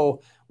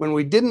 so when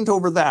we didn't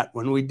over that,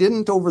 when we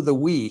didn't over the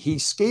he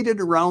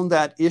skated around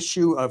that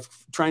issue of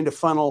trying to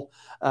funnel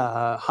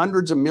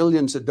hundreds of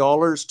millions of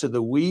dollars to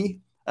the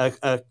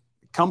a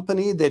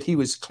company that he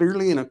was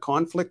clearly in a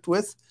conflict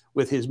with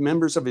his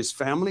members of his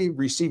family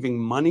receiving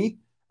money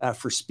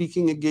for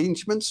speaking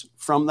engagements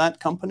from that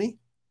company,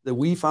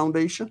 the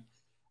Foundation.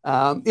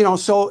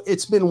 So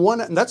it's been one,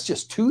 and that's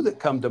just two that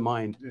come to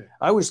mind. Yeah.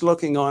 I was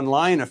looking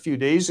online a few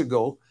days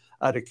ago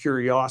out of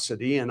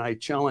curiosity, and I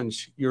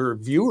challenge your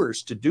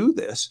viewers to do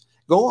this.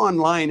 Go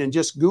online and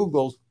just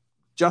Google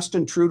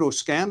Justin Trudeau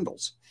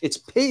scandals. It's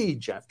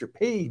page after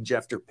page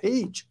after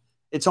page.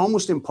 It's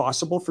almost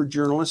impossible for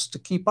journalists to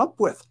keep up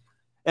with.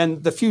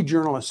 And the few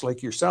journalists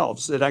like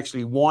yourselves that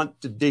actually want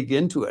to dig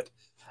into it.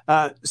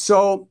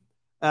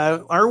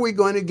 Are we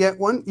going to get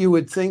one? You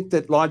would think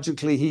that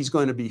logically he's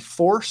going to be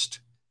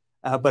forced.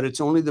 But it's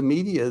only the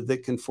media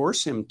that can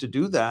force him to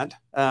do that.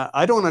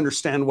 I don't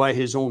understand why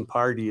his own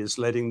party is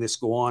letting this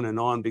go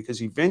on,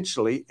 because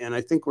eventually, and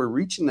I think we're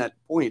reaching that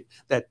point,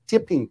 that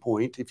tipping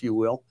point, if you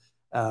will,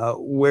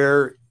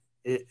 where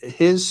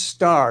his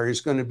star is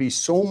going to be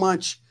so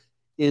much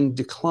in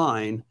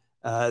decline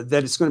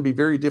that it's going to be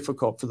very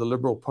difficult for the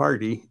Liberal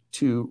Party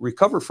to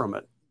recover from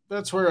it.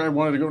 That's where I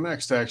wanted to go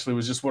next, actually.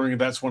 Was just wondering if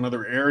that's one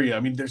other area.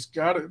 I mean,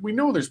 we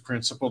know there's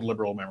principled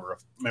Liberal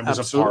members Absolutely.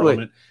 Of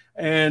Parliament,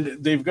 and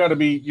they've got to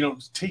be,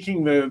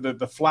 taking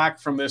the flack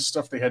from this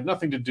stuff they had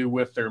nothing to do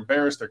with. They're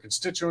embarrassed. Their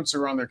constituents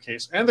are on their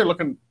case, and they're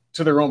looking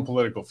to their own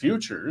political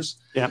futures.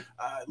 Yeah.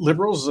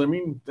 Liberals, I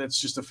mean, that's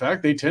just a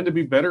fact. They tend to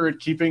be better at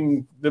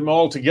keeping them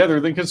all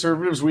together than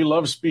Conservatives. We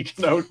love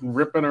speaking out and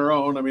ripping our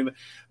own. I mean,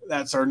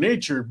 that's our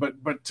nature.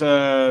 But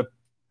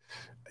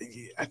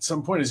at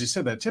some point, as you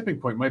said, that tipping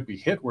point might be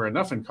hit where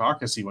enough in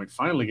caucus, he might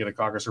finally get a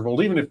caucus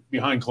revolt, even if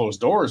behind closed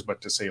doors, but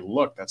to say,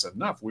 look, that's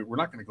enough. We're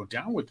not going to go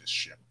down with this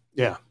shit.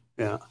 Yeah.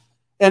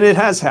 And it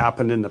has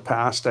happened in the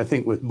past, I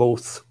think, with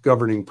both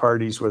governing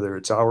parties, whether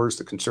it's ours,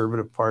 the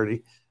Conservative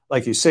Party.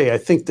 Like you say, I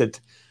think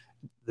that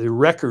the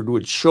record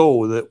would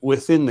show that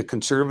within the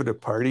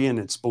Conservative Party, and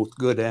it's both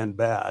good and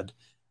bad,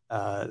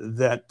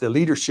 that the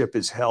leadership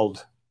is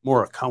held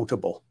more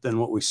accountable than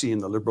what we see in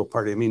the Liberal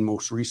Party. I mean,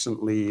 most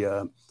recently,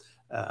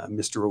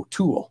 Mr.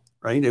 O'Toole,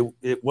 right?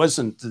 It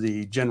wasn't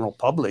the general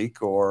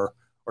public or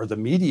the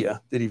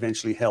media that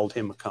eventually held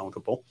him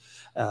accountable.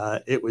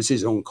 It was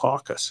his own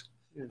caucus.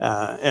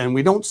 And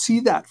we don't see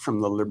that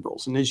from the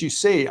Liberals. And as you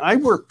say, I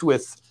worked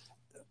with,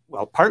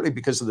 well, partly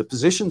because of the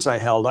positions I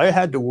held, I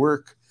had to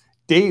work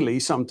daily,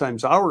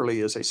 sometimes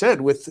hourly, as I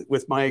said,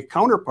 with my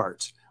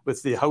counterparts,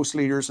 with the House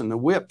leaders and the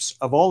whips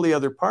of all the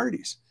other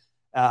parties.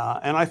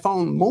 And I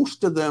found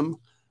most of them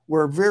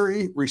were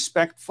very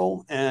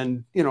respectful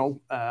and,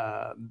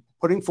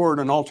 putting forward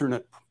an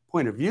alternate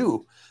point of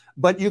view,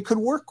 but you could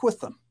work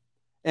with them.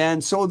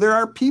 And so there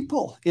are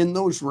people in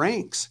those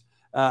ranks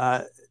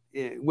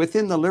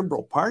within the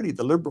Liberal Party,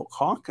 the Liberal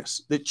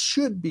caucus, that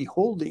should be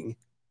holding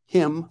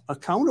him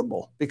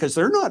accountable because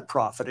they're not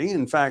profiting.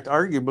 In fact,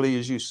 arguably,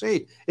 as you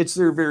say, it's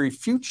their very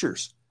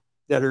futures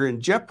that are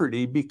in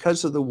jeopardy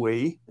because of the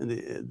way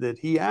that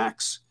he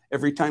acts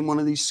every time one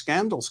of these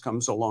scandals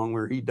comes along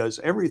where he does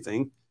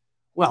everything,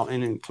 well,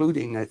 and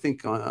including, I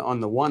think on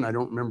the one, I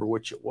don't remember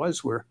which it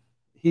was, where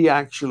he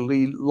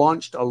actually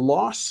launched a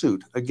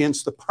lawsuit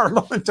against the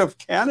Parliament of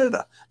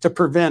Canada to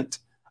prevent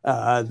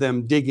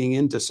them digging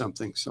into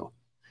something. So,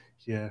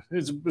 yeah,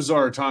 it's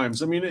bizarre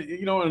times. I mean,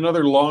 you know,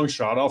 another long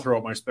shot, I'll throw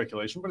out my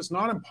speculation, but it's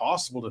not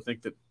impossible to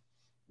think that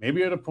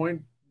maybe at a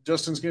point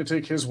Justin's going to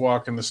take his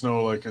walk in the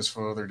snow like his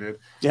father did.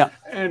 Yeah.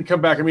 And come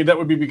back. I mean, that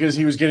would be because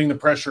he was getting the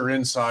pressure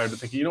inside, but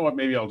thinking, you know what,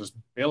 maybe I'll just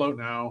bail out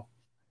now,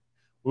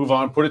 move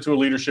on, put it to a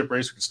leadership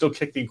race. We can still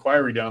kick the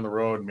inquiry down the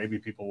road, and maybe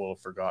people will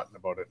have forgotten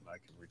about it and I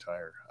can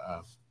retire.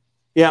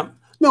 Yeah.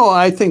 No,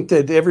 I think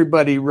that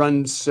everybody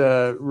runs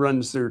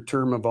their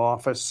term of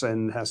office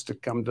and has to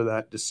come to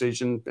that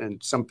decision,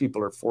 and some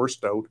people are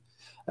forced out.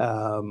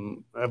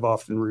 I've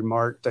often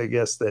remarked, I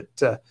guess,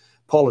 that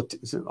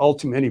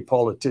many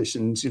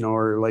politicians, you know,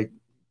 are like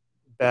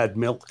bad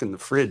milk in the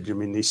fridge. I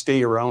mean, they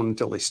stay around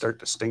until they start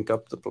to stink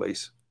up the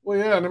place. Well,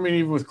 yeah, and I mean,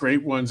 even with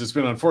great ones, it's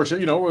been unfortunate.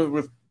 You know,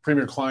 with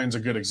Premier Klein's a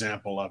good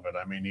example of it.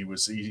 I mean,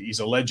 he's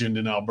a legend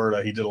in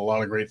Alberta. He did a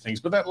lot of great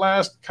things, but that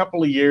last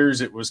couple of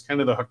years, it was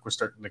kind of the hook was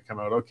starting to come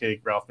out. Okay,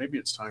 Ralph, maybe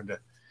it's time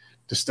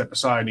to step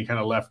aside. And he kind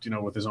of left, you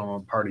know, with his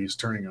own parties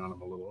turning on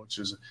him a little, which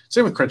is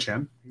same with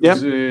Chrétien. He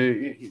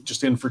was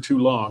just in for too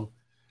long.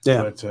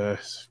 Yeah, but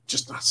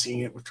just not seeing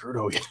it with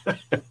Trudeau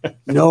yet.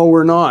 No,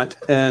 we're not.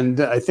 And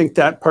I think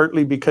that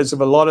partly because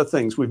of a lot of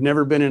things. We've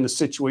never been in a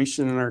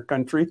situation in our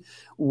country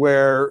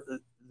where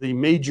the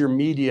major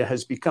media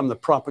has become the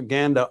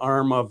propaganda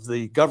arm of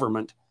the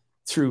government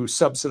through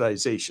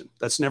subsidization.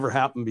 That's never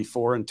happened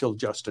before until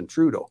Justin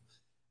Trudeau.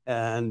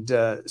 And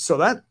so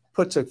that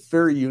puts a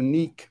very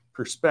unique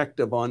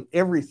perspective on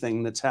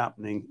everything that's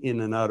happening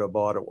in and out of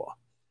Ottawa.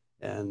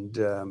 And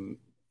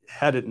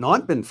had it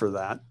not been for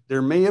that,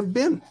 there may have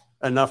been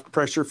enough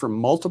pressure from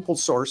multiple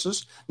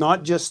sources,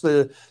 not just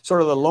one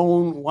of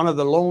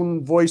the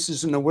lone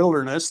voices in the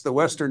wilderness, the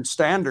Western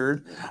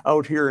Standard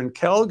out here in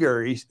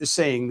Calgary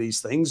saying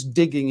these things,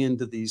 digging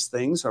into these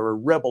things, or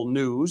Rebel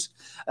News.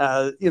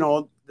 You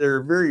know,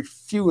 they're very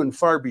few and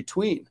far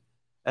between.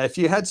 If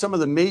you had some of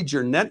the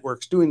major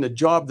networks doing the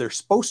job they're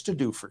supposed to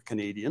do for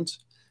Canadians,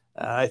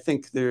 I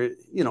think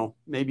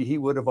maybe he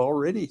would have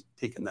already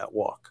taken that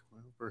walk.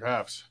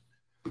 Perhaps.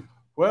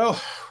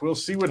 Well, we'll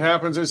see what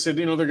happens. I said,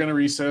 you know, they're going to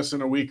recess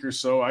in a week or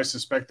so. I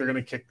suspect they're going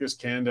to kick this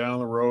can down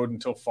the road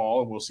until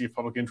fall, and we'll see if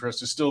public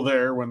interest is still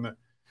there when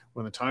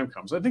the time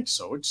comes. I think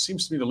so. It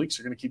seems to me the leaks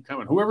are going to keep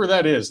coming. Whoever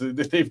that is,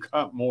 they've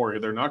got more.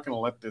 They're not going to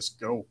let this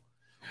go.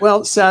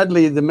 Well,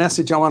 sadly, the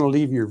message I want to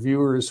leave your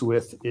viewers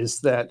with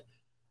is that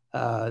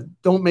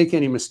don't make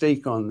any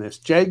mistake on this.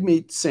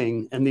 Jagmeet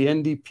Singh and the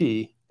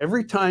NDP,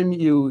 every time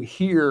you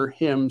hear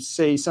him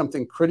say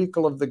something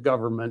critical of the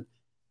government,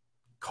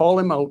 call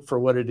him out for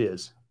what it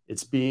is.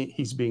 He's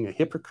being a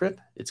hypocrite.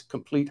 It's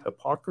complete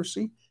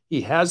hypocrisy. He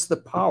has the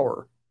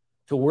power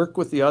to work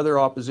with the other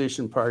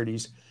opposition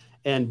parties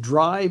and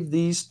drive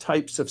these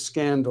types of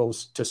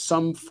scandals to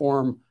some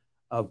form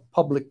of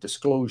public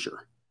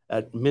disclosure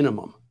at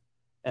minimum.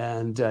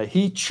 And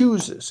he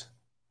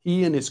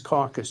and his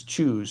caucus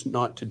choose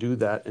not to do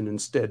that, and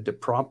instead to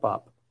prop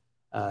up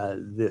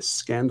this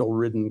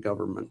scandal-ridden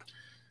government.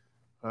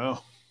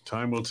 Well,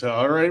 time will tell.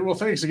 All right. Well,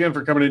 thanks again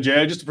for coming in, Jay.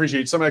 I just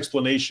appreciate some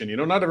explanation. You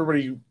know, not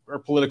everybody are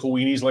political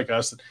weenies like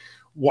us that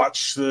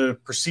watch the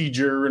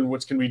procedure and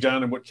what's going to be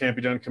done and what can't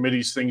be done,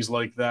 committees, things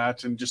like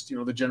that. And just, you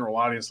know, the general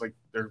audience, like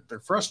they're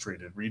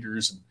frustrated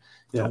readers and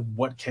you know,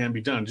 what can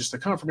be done. Just the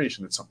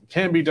confirmation that something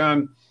can be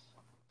done.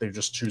 They're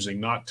just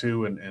choosing not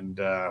to. And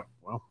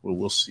well,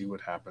 we'll see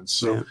what happens.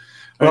 So,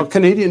 well,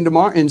 Canadian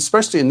democracy,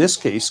 especially in this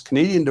case,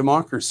 Canadian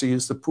democracy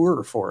is the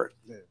poorer for it.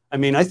 Yeah. I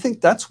mean, I think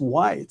that's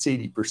why it's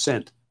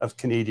 80% of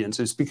Canadians,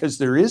 is because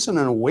there is an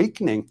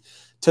awakening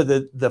to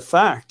the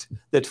fact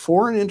that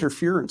foreign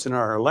interference in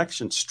our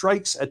election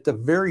strikes at the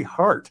very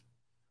heart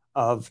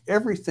of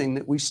everything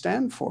that we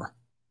stand for.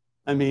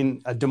 I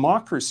mean, a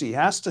democracy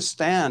has to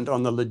stand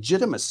on the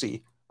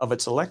legitimacy of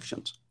its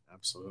elections.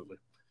 Absolutely.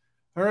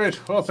 All right.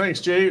 Well,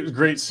 thanks, Jay. It was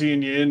great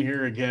seeing you in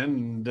here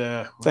again.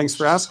 And thanks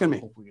for asking me.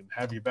 Hope we can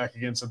have you back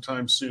again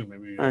sometime soon.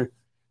 Maybe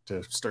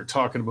to start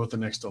talking about the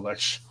next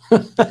election.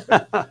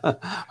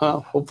 Well,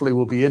 hopefully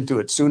we'll be into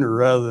it sooner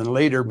rather than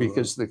later,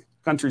 because the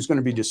country's going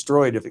to be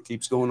destroyed if it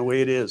keeps going the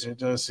way it is. It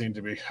does seem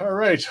to be. All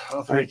right.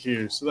 Well, thank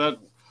you. So that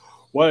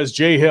was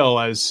Jay Hill,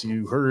 as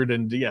you heard.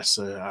 And yes,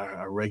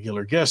 a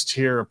regular guest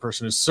here, a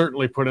person who's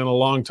certainly put in a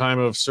long time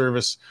of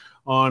service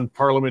on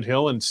Parliament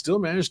Hill and still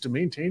managed to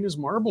maintain his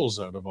marbles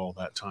out of all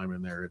that time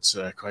in there. It's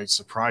quite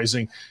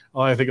surprising.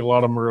 Well, I think a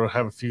lot of them will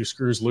have a few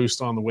screws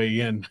loosed on the way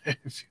in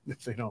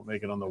if they don't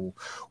make it on the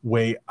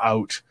way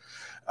out.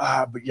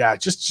 But yeah,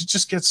 it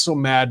just gets so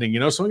maddening, you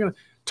know. So I'm going to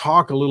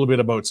talk a little bit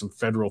about some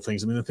federal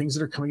things. I mean, the things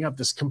that are coming up,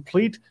 this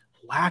complete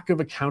lack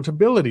of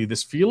accountability,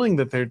 this feeling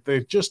that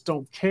they just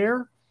don't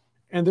care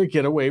and they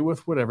get away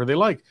with whatever they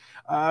like.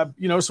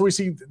 You know, so we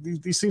see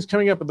these things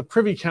coming up at the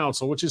Privy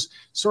Council, which is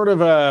sort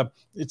of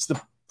it's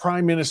the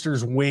Prime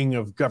Minister's wing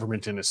of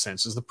government in a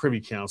sense, is the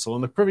Privy Council.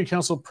 And the Privy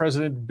Council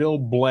President, Bill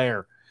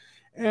Blair,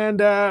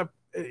 And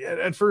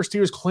at first he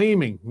was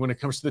claiming, when it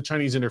comes to the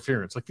Chinese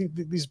interference, like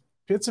these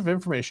bits of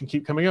information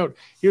keep coming out.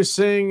 He was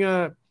saying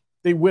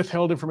they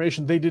withheld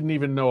information. They didn't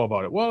even know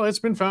about it. Well, it's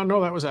been found,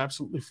 no, that was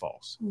absolutely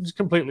false. He's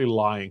completely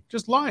lying.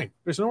 Just lying.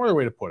 There's no other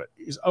way to put it.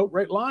 He's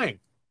outright lying.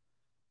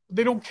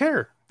 They don't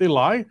care. They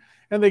lie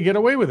and they get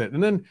away with it.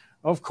 And then,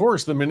 of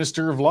course, the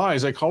minister of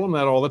lies, I call him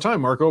that all the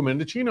time, Marco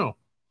Mendicino,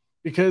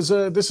 because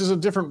this is a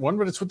different one,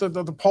 but it's with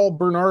the Paul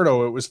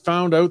Bernardo. It was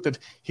found out that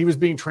he was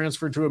being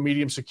transferred to a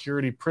medium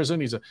security prison.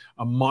 He's a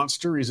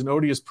monster. He's an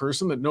odious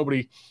person that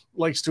nobody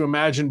likes to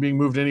imagine being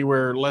moved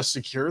anywhere less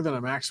secure than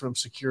a maximum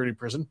security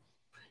prison.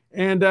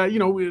 And, I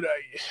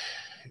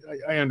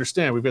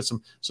understand we've got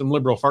some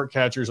liberal fart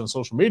catchers on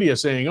social media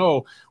saying,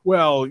 oh,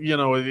 well,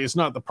 it's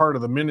not the part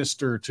of the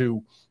minister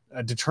to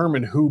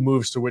determine who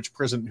moves to which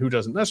prison and who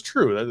doesn't. That's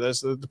true.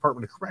 That's the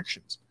Department of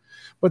Corrections.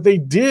 But they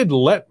did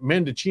let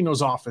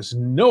Mendicino's office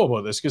know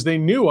about this because they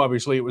knew,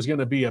 obviously, it was going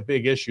to be a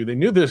big issue. They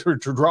knew they were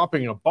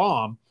dropping a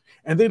bomb,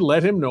 and they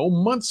let him know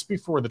months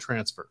before the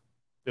transfer.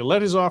 They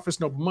let his office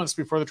know months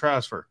before the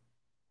transfer.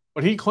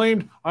 But he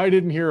claimed, I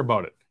didn't hear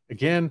about it.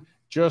 Again,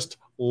 just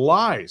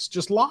lies.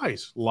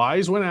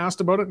 Lies when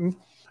asked about it. And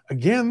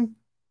again,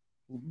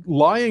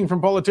 lying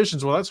from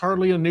politicians. Well, that's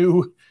hardly a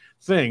new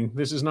thing.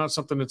 This is not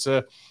something that's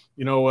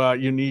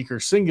unique or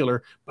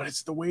singular, but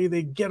it's the way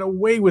they get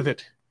away with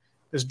it.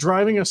 It's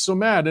driving us so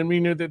mad. I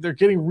mean, they're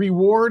getting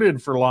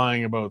rewarded for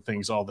lying about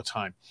things all the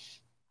time.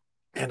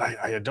 And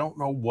I don't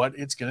know what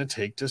it's going to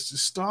take to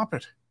stop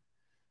it.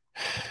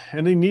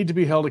 And they need to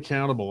be held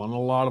accountable on a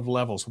lot of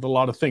levels with a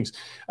lot of things.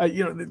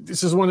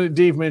 This is one that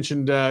Dave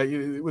mentioned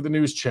with the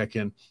news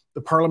check-in,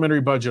 the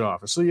Parliamentary Budget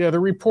Office. So, the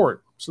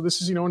report. So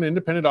this is, an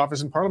independent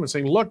office in Parliament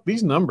saying, look,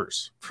 these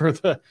numbers for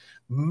the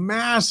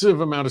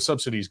massive amount of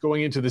subsidies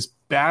going into this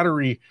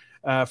battery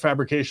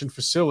fabrication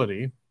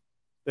facility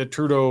that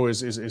Trudeau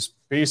is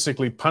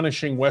basically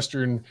punishing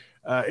Western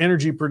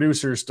energy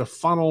producers to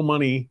funnel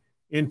money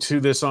into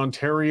this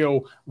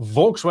Ontario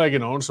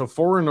Volkswagen-owned, so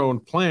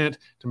foreign-owned plant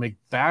to make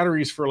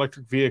batteries for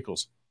electric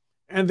vehicles.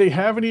 And they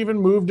haven't even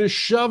moved a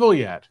shovel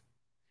yet.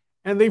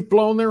 And they've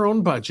blown their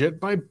own budget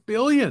by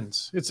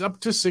billions. It's up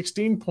to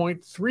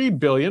 $16.3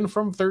 billion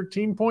from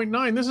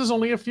 $13.9. This is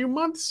only a few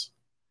months.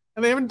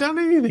 And they haven't done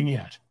anything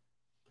yet.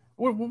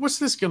 What's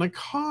this going to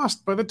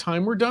cost by the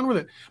time we're done with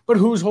it? But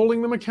who's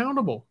holding them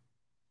accountable?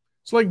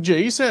 It's like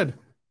Jay said,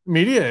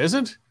 media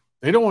isn't.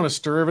 They don't want to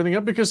stir everything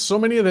up because so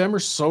many of them are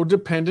so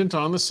dependent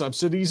on the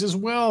subsidies as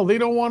well. They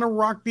don't want to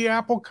rock the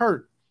apple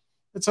cart.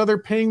 That's how they're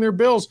paying their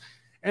bills.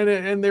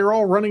 And they're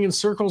all running in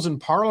circles in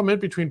Parliament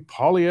between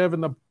Polyev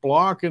and the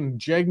Bloc and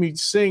Jagmeet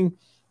Singh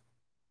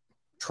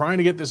trying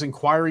to get this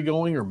inquiry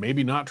going, or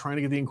maybe not trying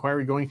to get the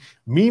inquiry going.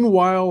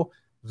 Meanwhile,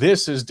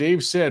 this, as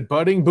Dave said,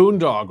 budding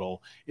boondoggle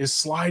is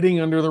sliding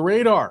under the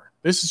radar.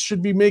 This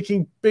should be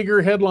making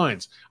bigger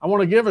headlines. I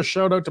want to give a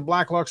shout out to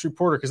Blacklock's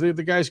reporter because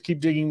the guys keep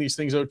digging these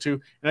things out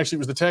too. And actually, it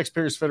was the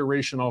Taxpayers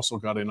Federation also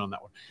got in on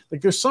that one.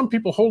 Like, there's some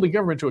people holding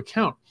government to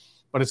account,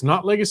 but it's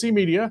not legacy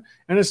media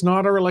and it's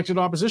not our elected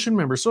opposition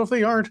members. So if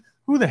they aren't,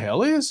 who the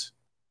hell is?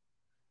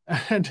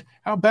 And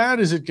how bad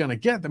is it going to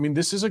get? I mean,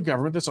 this is a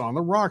government that's on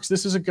the rocks.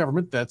 This is a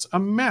government that's a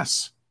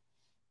mess.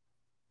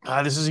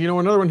 This is,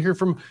 another one here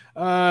from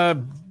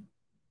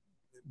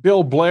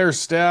Bill Blair's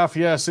staff,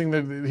 saying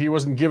that he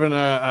wasn't given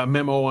a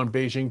memo on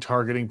Beijing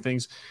targeting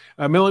things.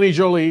 Melanie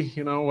Joly,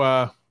 a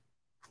lot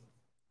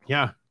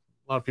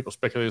of people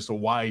speculate as to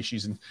why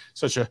she's in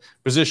such a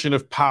position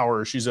of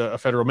power. She's a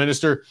federal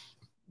minister,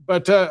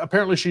 but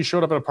apparently she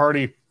showed up at a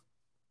party.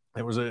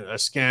 It was a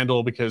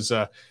scandal because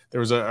there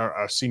was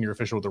a senior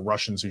official with the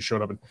Russians who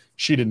showed up, and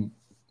she didn't.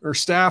 Her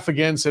staff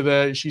again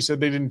said she said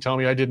they didn't tell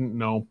me. I didn't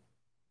know.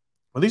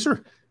 Well, these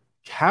are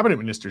cabinet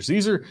ministers.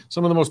 These are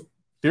some of the most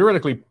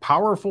theoretically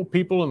powerful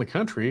people in the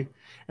country,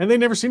 and they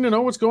never seem to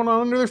know what's going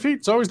on under their feet.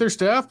 It's always their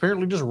staff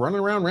apparently just running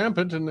around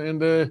rampant,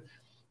 and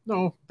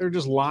no, they're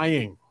just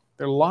lying.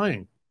 They're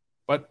lying.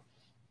 But,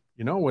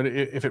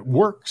 if it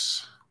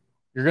works,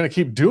 you're going to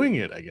keep doing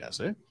it, I guess,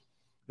 eh?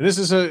 And this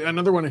is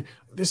another one.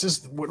 This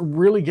is what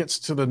really gets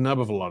to the nub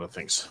of a lot of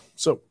things.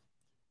 So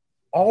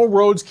all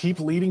roads keep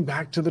leading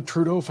back to the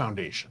Trudeau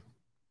Foundation.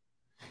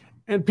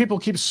 And people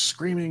keep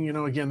screaming,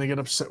 again, they get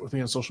upset with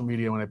me on social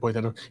media when I point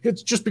that out.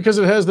 It's just because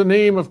it has the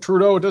name of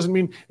Trudeau. It doesn't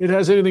mean it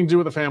has anything to do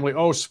with the family.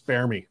 Oh,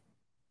 spare me.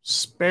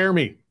 Spare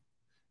me.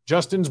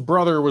 Justin's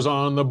brother was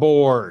on the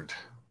board.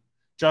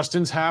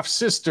 Justin's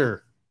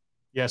half-sister.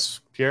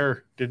 Yes,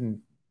 Pierre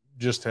didn't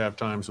just have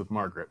times with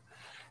Margaret.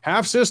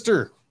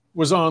 Half-sister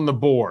was on the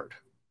board.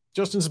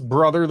 Justin's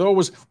brother, though,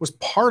 was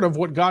part of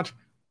what got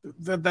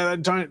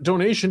that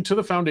donation to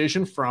the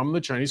foundation from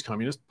the Chinese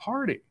Communist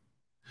Party.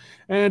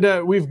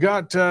 And we've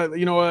got,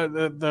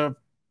 the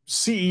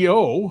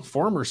CEO,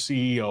 former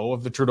CEO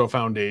of the Trudeau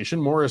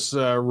Foundation, Morris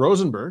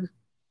Rosenberg.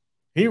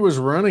 He was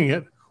running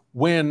it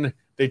when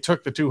they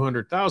took the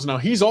 $200,000. Now,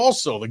 he's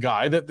also the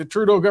guy that the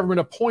Trudeau government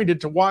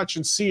appointed to watch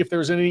and see if there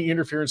was any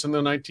interference in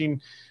the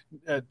 2019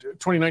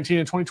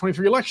 and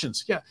 2023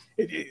 elections. Yeah,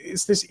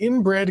 it's this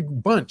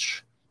inbred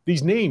bunch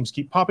these names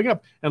keep popping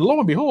up. And lo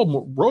and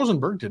behold,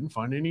 Rosenberg didn't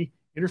find any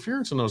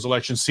interference in those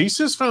elections.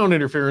 CSIS found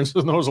interference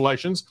in those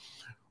elections.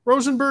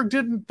 Rosenberg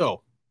didn't,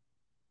 though.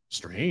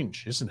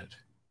 Strange, isn't it?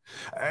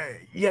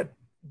 Yet,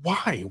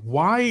 why?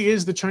 Why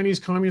is the Chinese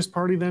Communist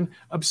Party then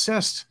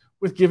obsessed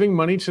with giving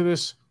money to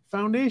this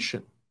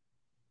foundation?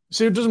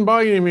 See, it doesn't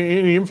buy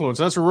any influence.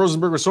 That's where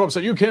Rosenberg was so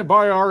upset. You can't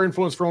buy our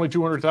influence for only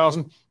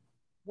 $200,000.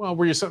 Well,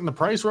 were you setting the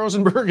price,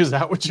 Rosenberg? Is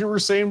that what you were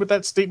saying with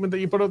that statement that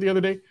you put out the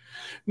other day?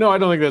 No, I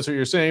don't think that's what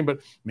you're saying,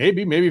 but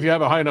maybe if you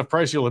have a high enough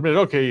price, you'll admit,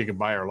 okay, you can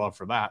buy our love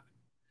for that.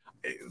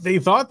 They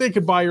thought they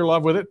could buy your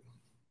love with it.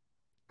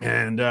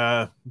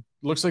 And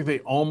looks like they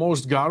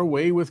almost got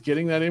away with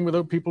getting that in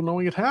without people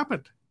knowing it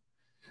happened.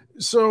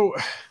 So,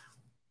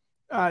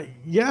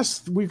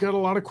 yes, we've got a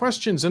lot of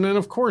questions. And then,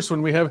 of course,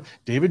 when we have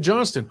David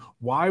Johnston,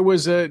 why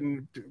was it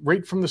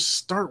right from the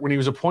start when he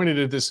was appointed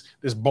at this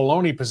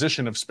baloney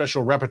position of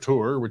special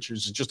rapporteur, which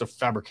is just a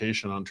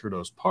fabrication on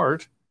Trudeau's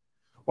part,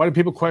 why did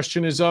people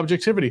question his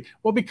objectivity?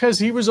 Well, because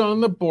he was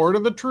on the board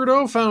of the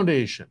Trudeau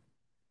Foundation.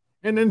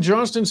 And then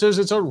Johnston says,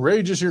 it's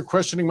outrageous you're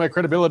questioning my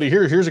credibility.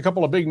 Here's a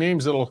couple of big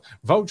names that'll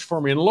vouch for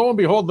me. And lo and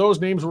behold,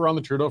 those names were on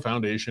the Trudeau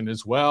Foundation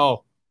as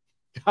well.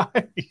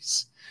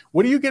 Guys,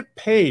 what do you get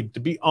paid to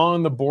be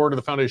on the board of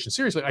the foundation?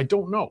 Seriously, I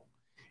don't know.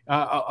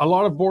 A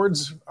lot of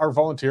boards are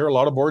volunteer. A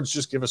lot of boards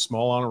just give a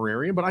small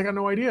honorarium, but I got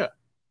no idea.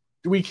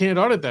 We can't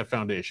audit that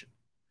foundation.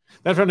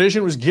 That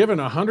foundation was given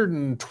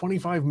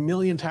 $125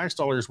 million tax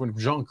dollars when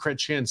Jean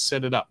Chrétien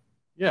set it up.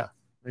 Yeah,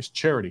 nice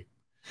charity.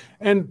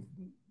 And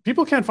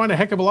people can't find a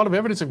heck of a lot of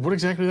evidence of what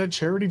exactly that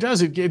charity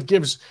does. It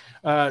gives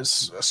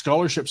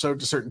scholarships out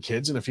to certain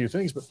kids and a few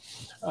things, but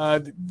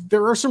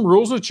there are some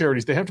rules with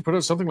charities. They have to put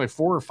out something like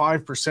 4 or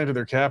 5% of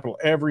their capital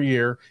every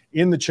year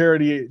in the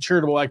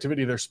charitable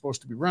activity they're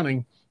supposed to be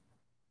running,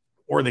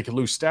 or they could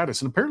lose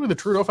status. And apparently the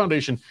Trudeau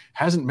Foundation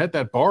hasn't met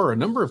that bar a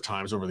number of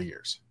times over the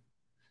years.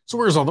 So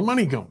where's all the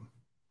money going?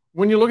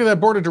 When you look at that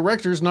board of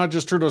directors, not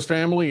just Trudeau's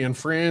family and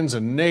friends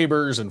and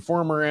neighbors and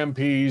former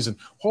MPs, and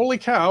holy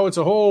cow, it's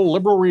a whole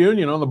Liberal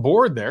reunion on the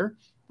board there.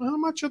 Well, how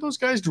much are those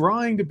guys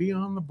drawing to be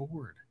on the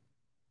board?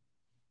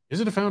 Is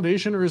it a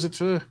foundation or is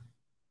it a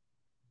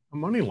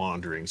money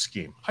laundering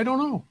scheme? I don't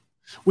know.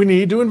 We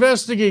need to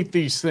investigate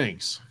these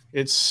things.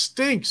 It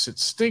stinks. It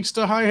stinks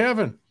to high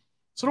heaven.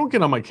 So don't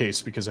get on my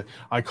case because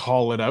I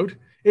call it out.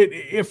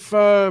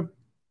 To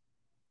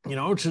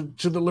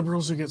the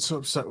Liberals who get so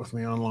upset with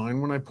me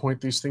online when I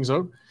point these things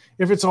out,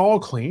 if it's all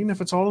clean,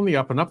 if it's all in the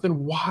up and up,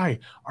 then why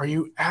are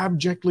you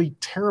abjectly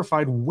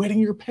terrified, wetting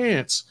your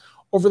pants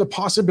over the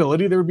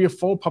possibility there would be a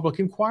full public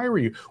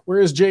inquiry?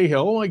 Whereas Jay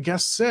Hill, I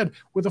guess, said,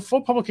 with a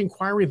full public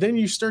inquiry, then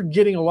you start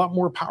getting a lot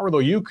more power, though.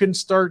 You can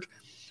start,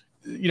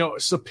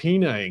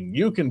 subpoenaing.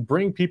 You can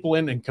bring people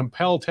in and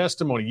compel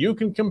testimony. You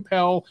can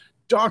compel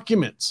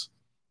documents.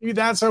 Maybe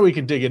that's how we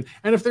can dig in.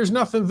 And if there's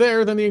nothing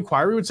there, then the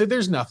inquiry would say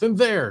there's nothing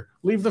there.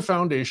 Leave the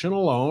foundation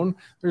alone.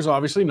 There's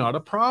obviously not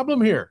a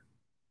problem here.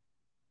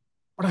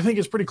 But I think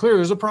it's pretty clear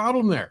there's a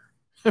problem there.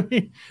 I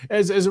mean,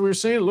 as we were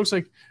saying, it looks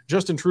like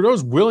Justin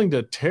Trudeau's willing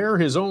to tear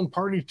his own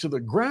party to the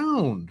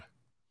ground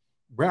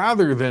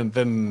rather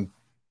than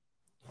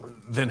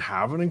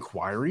have an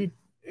inquiry,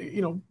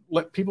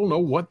 let people know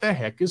what the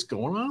heck is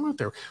going on out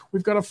there.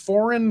 We've got a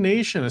foreign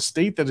nation, a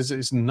state that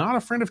is not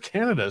a friend of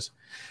Canada's.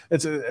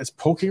 It's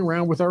poking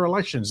around with our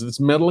elections. That's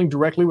meddling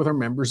directly with our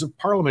members of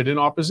parliament in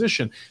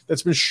opposition.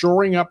 That's been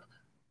shoring up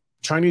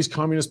Chinese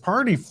Communist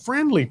Party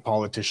friendly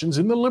politicians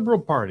in the Liberal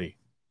Party.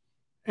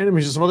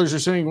 And some others are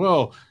saying,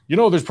 well,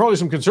 there's probably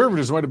some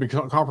conservatives who might have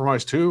been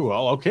compromised too.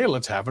 Well, okay,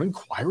 let's have an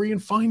inquiry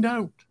and find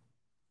out.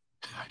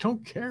 I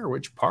don't care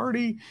which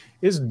party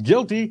is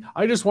guilty.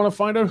 I just want to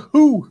find out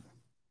who.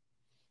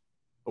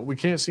 But we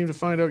can't seem to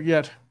find out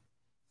yet.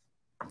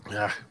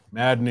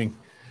 Maddening.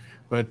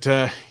 But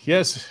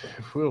yes,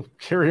 we'll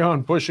carry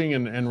on pushing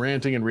and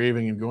ranting and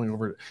raving and going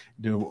over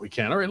doing what we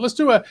can. All right, let's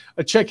do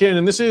a check-in.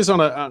 And this is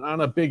on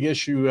a big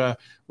issue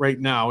right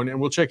now. And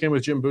we'll check in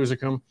with Jim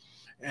Boozicum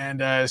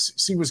and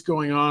see what's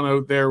going on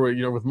out there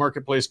with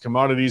marketplace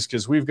commodities,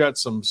 because we've got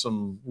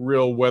some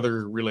real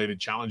weather-related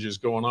challenges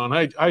going on.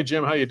 Hi,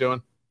 Jim. How you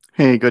doing?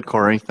 Hey, good,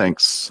 Cory.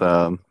 Thanks.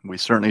 We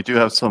certainly do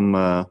have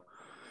some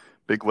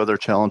big weather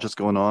challenges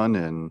going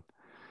on,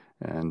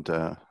 and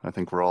I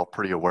think we're all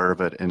pretty aware of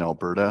it in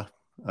Alberta.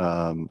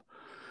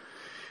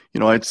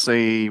 I'd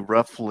say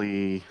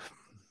roughly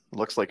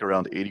looks like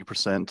around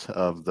 80%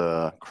 of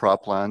the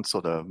cropland, so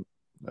the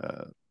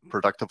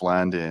productive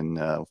land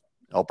in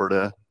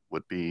Alberta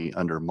would be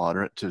under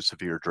moderate to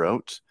severe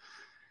drought.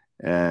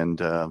 And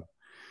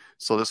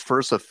so this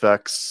first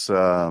affects,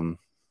 in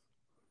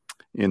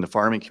the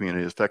farming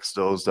community, it affects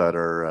those that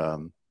are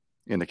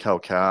in the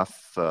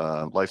cow-calf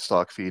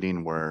livestock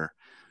feeding where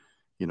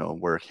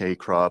hay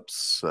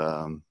crops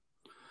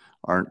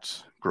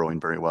aren't growing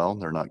very well.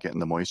 They're not getting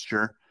the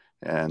moisture,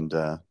 and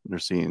they're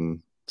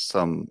seeing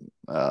some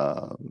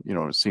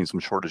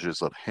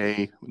shortages of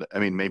hay. I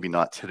mean, maybe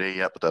not today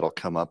yet, but that'll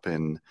come up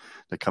in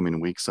the coming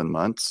weeks and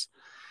months.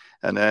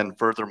 And then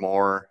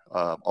furthermore,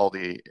 all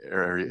the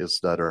areas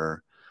that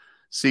are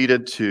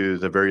seeded to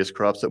the various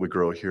crops that we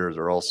grow here.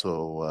 They're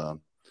also,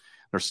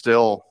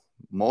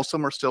 most of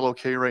them are still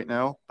okay right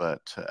now,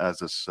 but as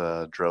this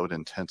drought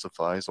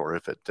intensifies, or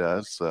if it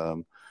does,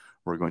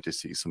 we're going to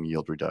see some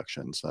yield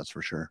reductions, that's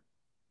for sure.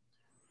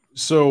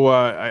 So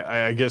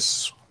I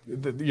guess,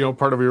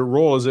 part of your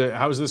role is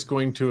how is this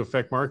going to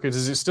affect markets?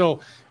 Is it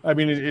still, I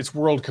mean, it's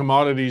world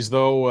commodities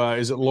though.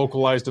 Is it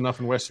localized enough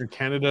in Western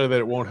Canada that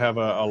it won't have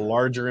a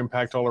larger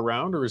impact all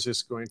around, or is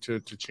this going to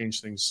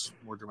change things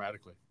more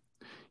dramatically?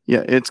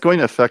 Yeah, it's going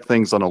to affect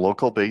things on a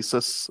local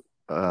basis.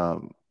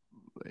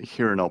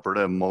 Here in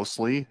Alberta,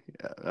 mostly.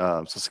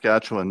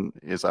 Saskatchewan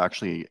is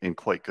actually in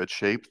quite good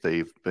shape.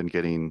 They've been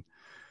getting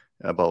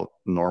about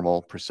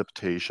normal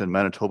precipitation.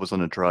 Manitoba's on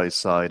the dry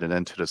side, and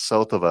then to the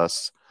south of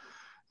us,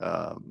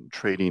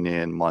 trading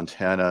in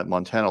Montana.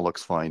 Montana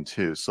looks fine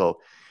too. So,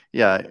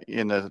 yeah,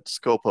 in the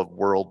scope of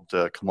world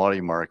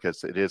commodity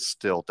markets, it is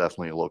still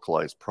definitely a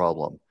localized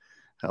problem.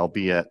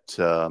 Albeit,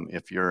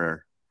 if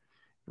you're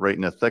right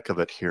in the thick of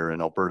it here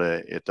in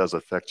Alberta, it does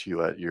affect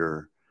you at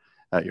your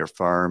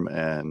farm,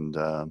 and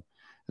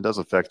it does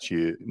affect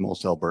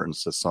most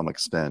Albertans to some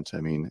extent.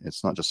 I mean,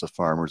 it's not just the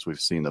farmers. We've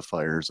seen the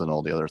fires and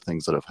all the other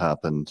things that have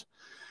happened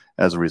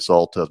as a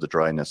result of the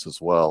dryness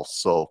as well.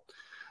 So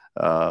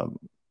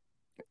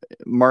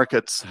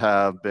markets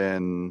have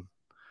been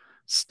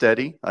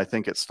steady. I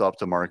think it stopped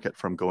the market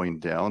from going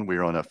down. We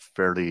were on a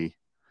fairly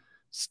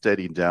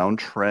steady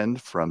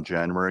downtrend from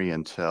January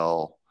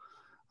until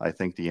I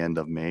think the end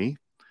of May.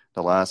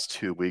 The last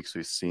 2 weeks,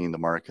 we've seen the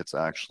markets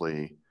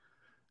actually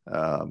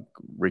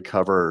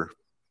recover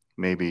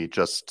maybe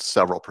just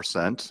several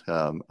percent,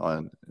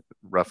 on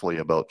roughly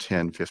about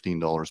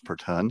 $10-15 per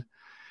ton.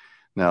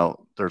 Now,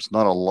 there's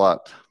not a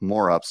lot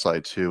more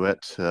upside to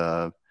it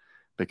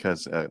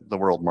because the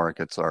world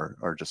markets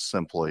are just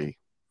simply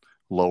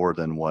lower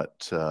than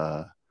what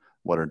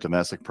our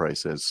domestic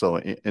price is. So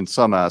in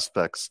some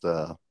aspects,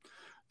 the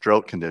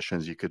drought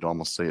conditions, you could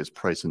almost say, is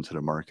priced into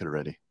the market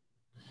already.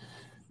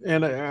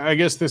 And I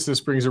guess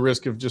this brings a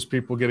risk of just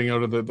people getting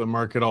out of the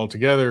market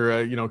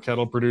altogether.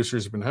 Cattle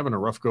producers have been having a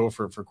rough go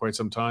for quite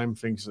some time.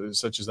 Things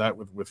such as that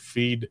with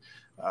feed,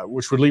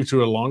 which would lead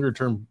to a longer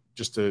term.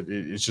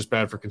 It's just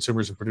bad for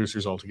consumers and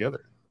producers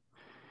altogether.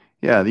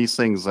 Yeah, these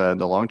things. The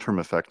long term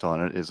effect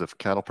on it is if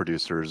cattle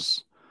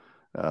producers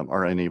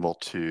are unable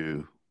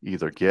to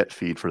either get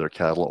feed for their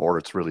cattle, or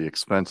it's really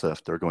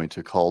expensive, they're going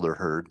to cull their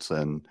herds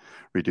and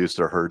reduce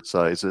their herd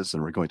sizes,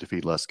 and we're going to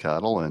feed less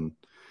cattle. And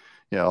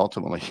yeah,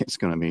 ultimately, it's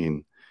going to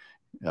mean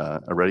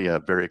already a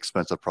very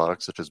expensive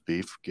product such as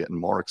beef getting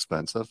more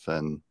expensive,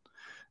 and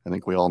I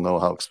think we all know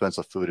how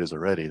expensive food is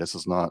already. This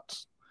is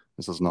not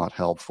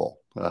helpful.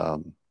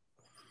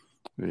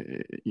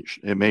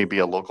 It may be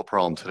a local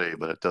problem today,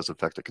 but it does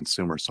affect the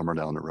consumer somewhere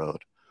down the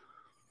road.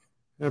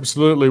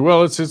 Absolutely.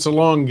 Well, it's a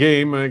long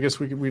game. I guess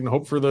we can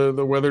hope for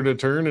the weather to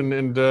turn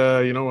and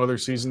other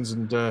seasons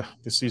and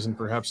this season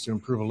perhaps to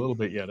improve a little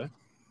bit yet.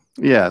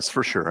 Yes,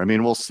 for sure. I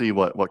mean, we'll see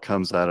what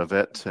comes out of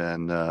it,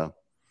 and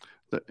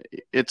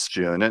it's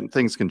June, and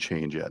things can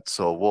change yet.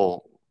 So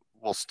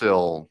we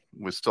still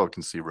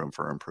can see room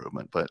for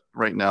improvement, but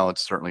right now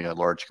it's certainly a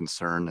large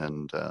concern,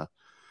 and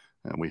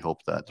we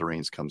hope that the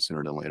rains come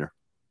sooner than later.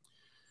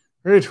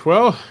 Great.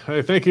 Well,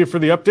 I thank you for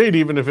the update,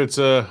 even if it's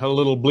a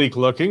little bleak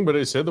looking. But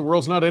I said the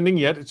world's not ending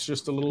yet; it's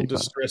just a little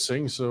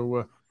distressing.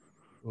 So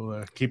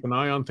we'll keep an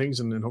eye on things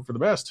and hope for the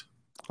best.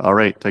 All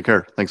right. Take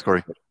care. Thanks,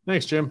 Cory.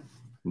 Thanks, Jim.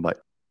 Bye.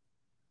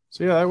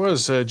 So yeah, that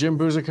was Jim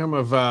Buzicum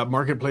of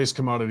Marketplace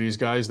Commodities,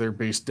 guys. They're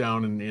based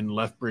down in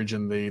Lethbridge,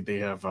 and they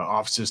have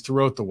offices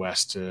throughout the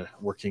West,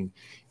 working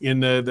in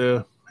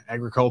the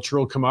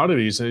agricultural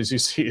commodities. And as you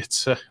see,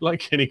 it's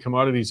like any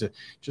commodities,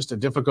 just a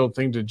difficult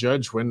thing to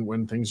judge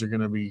when things are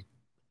going to be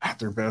at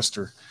their best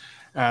or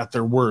at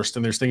their worst.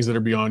 And there's things that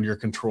are beyond your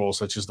control,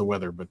 such as the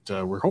weather. But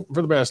we're hoping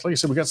for the best. Like I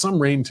said, we got some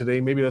rain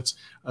today. Maybe that's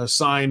a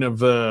sign of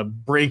the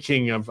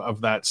breaking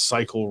of that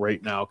cycle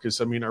right now.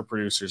 Because, I mean, our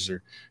producers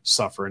are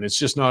suffering. It's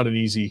just not an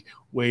easy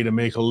way to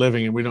make a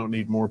living. And we don't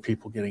need more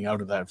people getting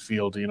out of that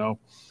field,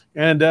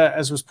 And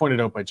as was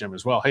pointed out by Jim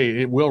as well,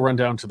 hey, it will run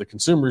down to the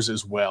consumers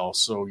as well.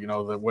 So,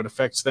 what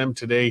affects them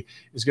today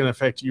is going to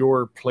affect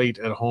your plate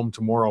at home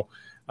tomorrow.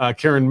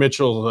 Karen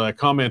Mitchell,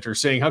 commenter,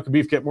 saying, how can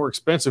beef get more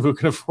expensive? Who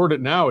can afford it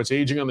now? It's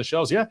aging on the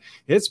shelves. Yeah,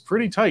 it's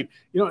pretty tight.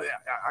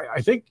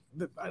 I think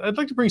I'd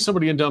like to bring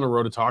somebody in down the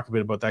road to talk a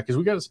bit about that, because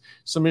we got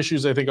some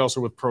issues, I think, also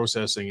with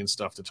processing and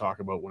stuff to talk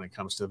about when it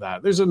comes to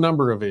that. There's a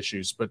number of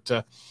issues,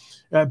 but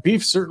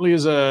beef certainly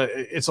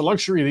it's a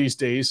luxury these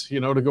days,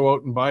 to go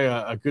out and buy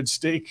a good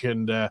steak.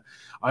 And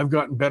I've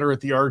gotten better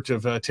at the art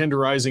of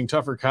tenderizing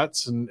tougher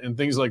cuts and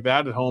things like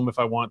that at home if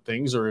I want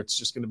things, or it's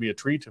just going to be a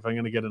treat if I'm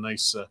going to get a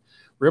nice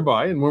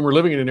ribeye. And when we're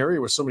living in an area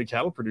with so many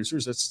cattle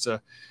producers, it's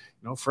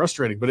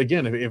frustrating. But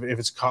again, if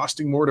it's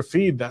costing more to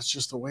feed, that's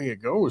just the way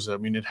it goes. I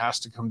mean, it has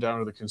to come down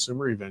to the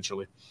consumer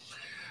eventually.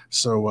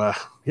 So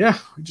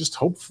we just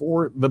hope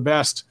for the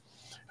best.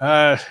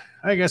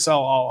 I guess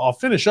I'll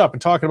finish up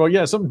and talking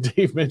about, something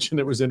Dave mentioned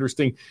that was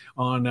interesting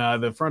on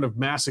the front of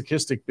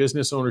masochistic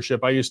business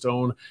ownership. I used to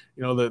own,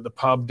 the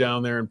pub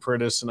down there in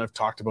Prentice, and I've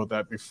talked about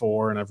that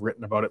before, and I've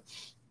written about it.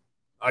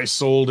 I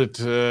sold it.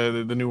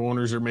 The new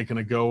owners are making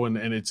a go, and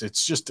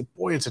it's just,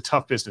 boy, it's a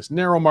tough business.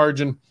 Narrow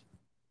margin,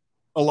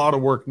 a lot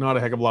of work, not a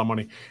heck of a lot of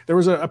money. There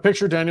was a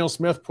picture Danielle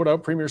Smith put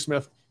out, Premier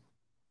Smith,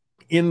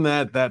 in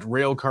that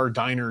rail car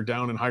diner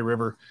down in High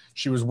River.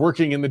 She was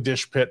working in the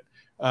dish pit,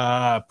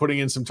 putting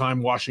in some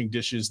time washing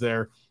dishes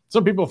there.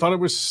 Some people thought it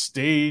was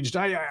staged.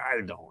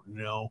 I don't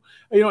know.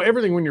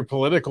 Everything when you're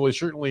political is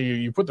certainly,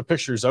 you put the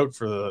pictures out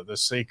for the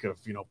sake of,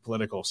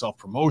 political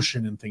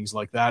self-promotion and things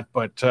like that.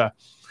 But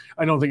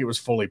I don't think it was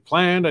fully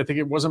planned. I think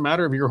it was a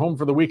matter of, you're home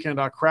for the weekend.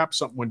 Crap,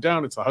 something went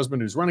down. It's the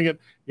husband who's running it.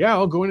 Yeah,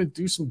 I'll go in and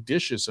do some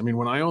dishes. I mean,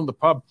 when I owned the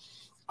pub,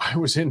 I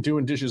was in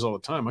doing dishes all the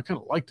time. I kind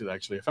of liked it,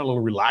 actually. I found it a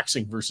little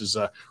relaxing versus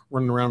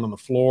running around on the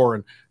floor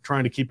and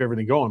trying to keep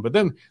everything going. But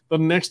then the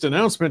next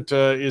announcement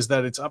is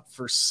that it's up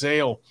for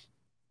sale.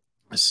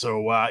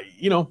 So, I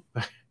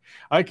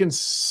can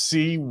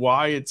see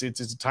why it's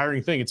a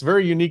tiring thing. It's a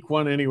very unique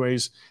one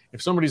anyways.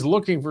 If somebody's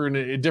looking for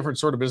a different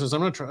sort of business,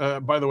 I'm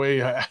not, by the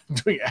way, I'm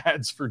doing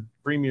ads for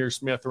Premier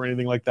Smith or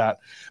anything like that.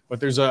 But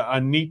there's a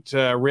neat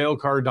rail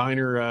car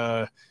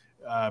diner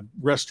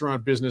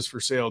restaurant business for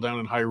sale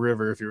down in High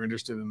River if you're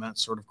interested in that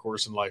sort of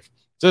course in life.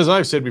 So as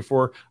I've said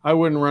before, I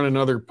wouldn't run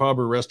another pub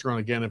or restaurant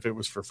again if it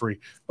was for free.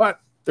 But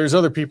there's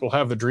other people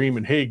have the dream,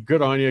 and hey,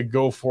 good on you,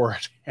 go for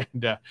it,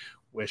 and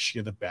wish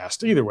you the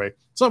best. Either way,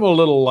 something a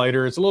little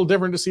lighter. It's a little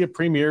different to see a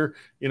premier,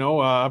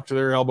 up to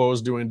their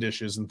elbows doing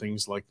dishes and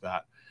things like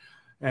that.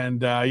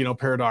 And,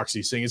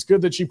 Paradoxy saying it's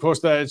good that she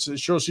posted that. It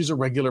shows she's a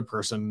regular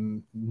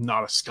person,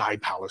 not a Sky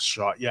Palace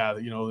shot. Yeah,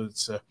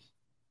 it's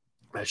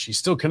she's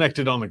still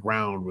connected on the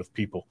ground with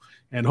people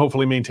and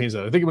hopefully maintains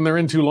that. I think when they're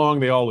in too long,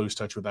 they all lose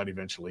touch with that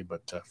eventually.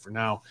 But for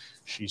now,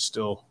 she's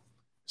still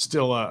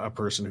a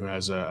person who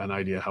has an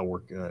idea how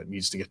work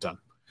needs to get done.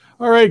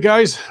 All right,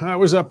 guys, that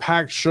was a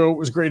packed show. It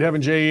was great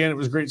having Jay in. It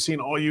was great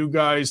seeing all you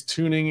guys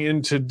tuning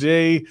in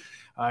today.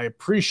 I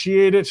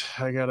appreciate it.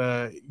 I got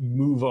to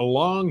move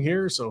along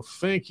here, so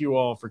thank you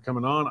all for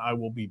coming on. I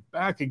will be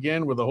back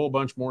again with a whole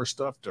bunch more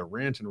stuff to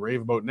rant and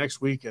rave about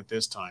next week at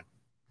this time.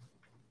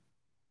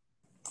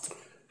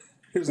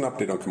 Here's an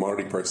update on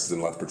commodity prices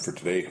in Lethbridge for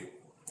today.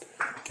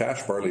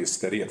 Cash barley is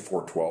steady at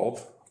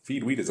 $4.12.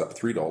 Feed wheat is up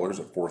 $3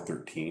 at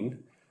 $4.13.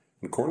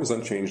 And corn is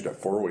unchanged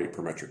at $4.08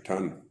 per metric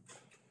ton.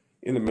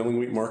 In the milling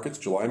wheat markets,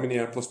 July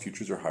Minneapolis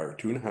futures are higher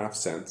 2.5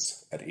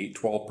 cents at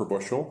 $8.12 per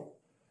bushel,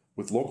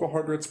 with local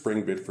hard red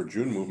spring bid for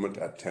June movement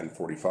at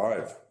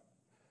 $10.45.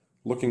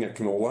 Looking at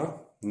canola,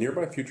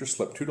 nearby futures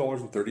slipped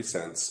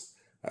 $2.30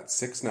 at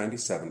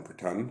 $6.97 per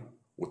ton,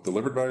 with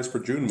delivered values for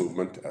June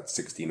movement at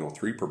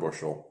 $16.03 per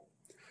bushel.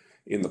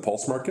 In the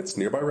pulse markets,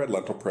 nearby red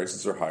lentil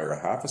prices are higher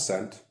 0.5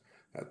 cent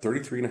at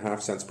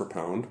 33.5 cents per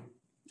pound,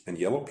 and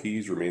yellow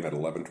peas remain at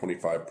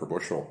 $11.25 per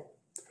bushel.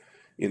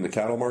 In the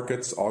cattle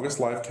markets, August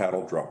live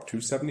cattle dropped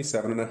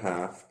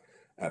 277.5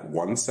 at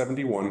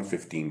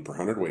 $171.15 per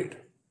hundredweight.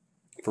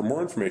 For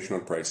more information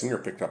on pricing or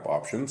picked up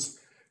options,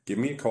 give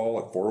me a call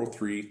at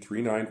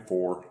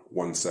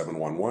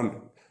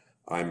 403-394-1711.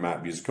 I'm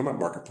Matt Busicum at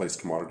Marketplace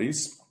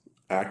Commodities.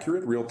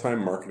 Accurate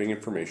real-time marketing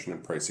information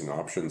and pricing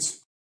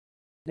options.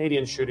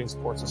 Canadian Shooting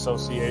Sports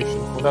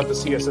Association. Without the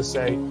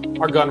CSSA,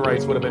 our gun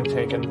rights would have been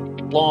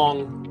taken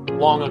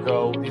long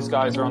ago. These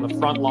guys are on the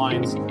front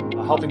lines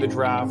helping to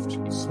draft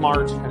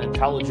smart and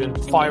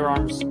intelligent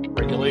firearms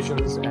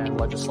regulations and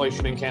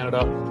legislation in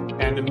Canada,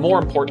 and more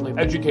importantly,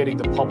 educating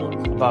the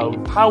public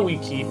about how we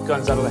keep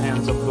guns out of the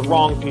hands of the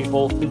wrong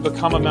people. To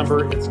become a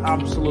member, it's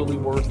absolutely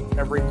worth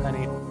every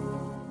penny.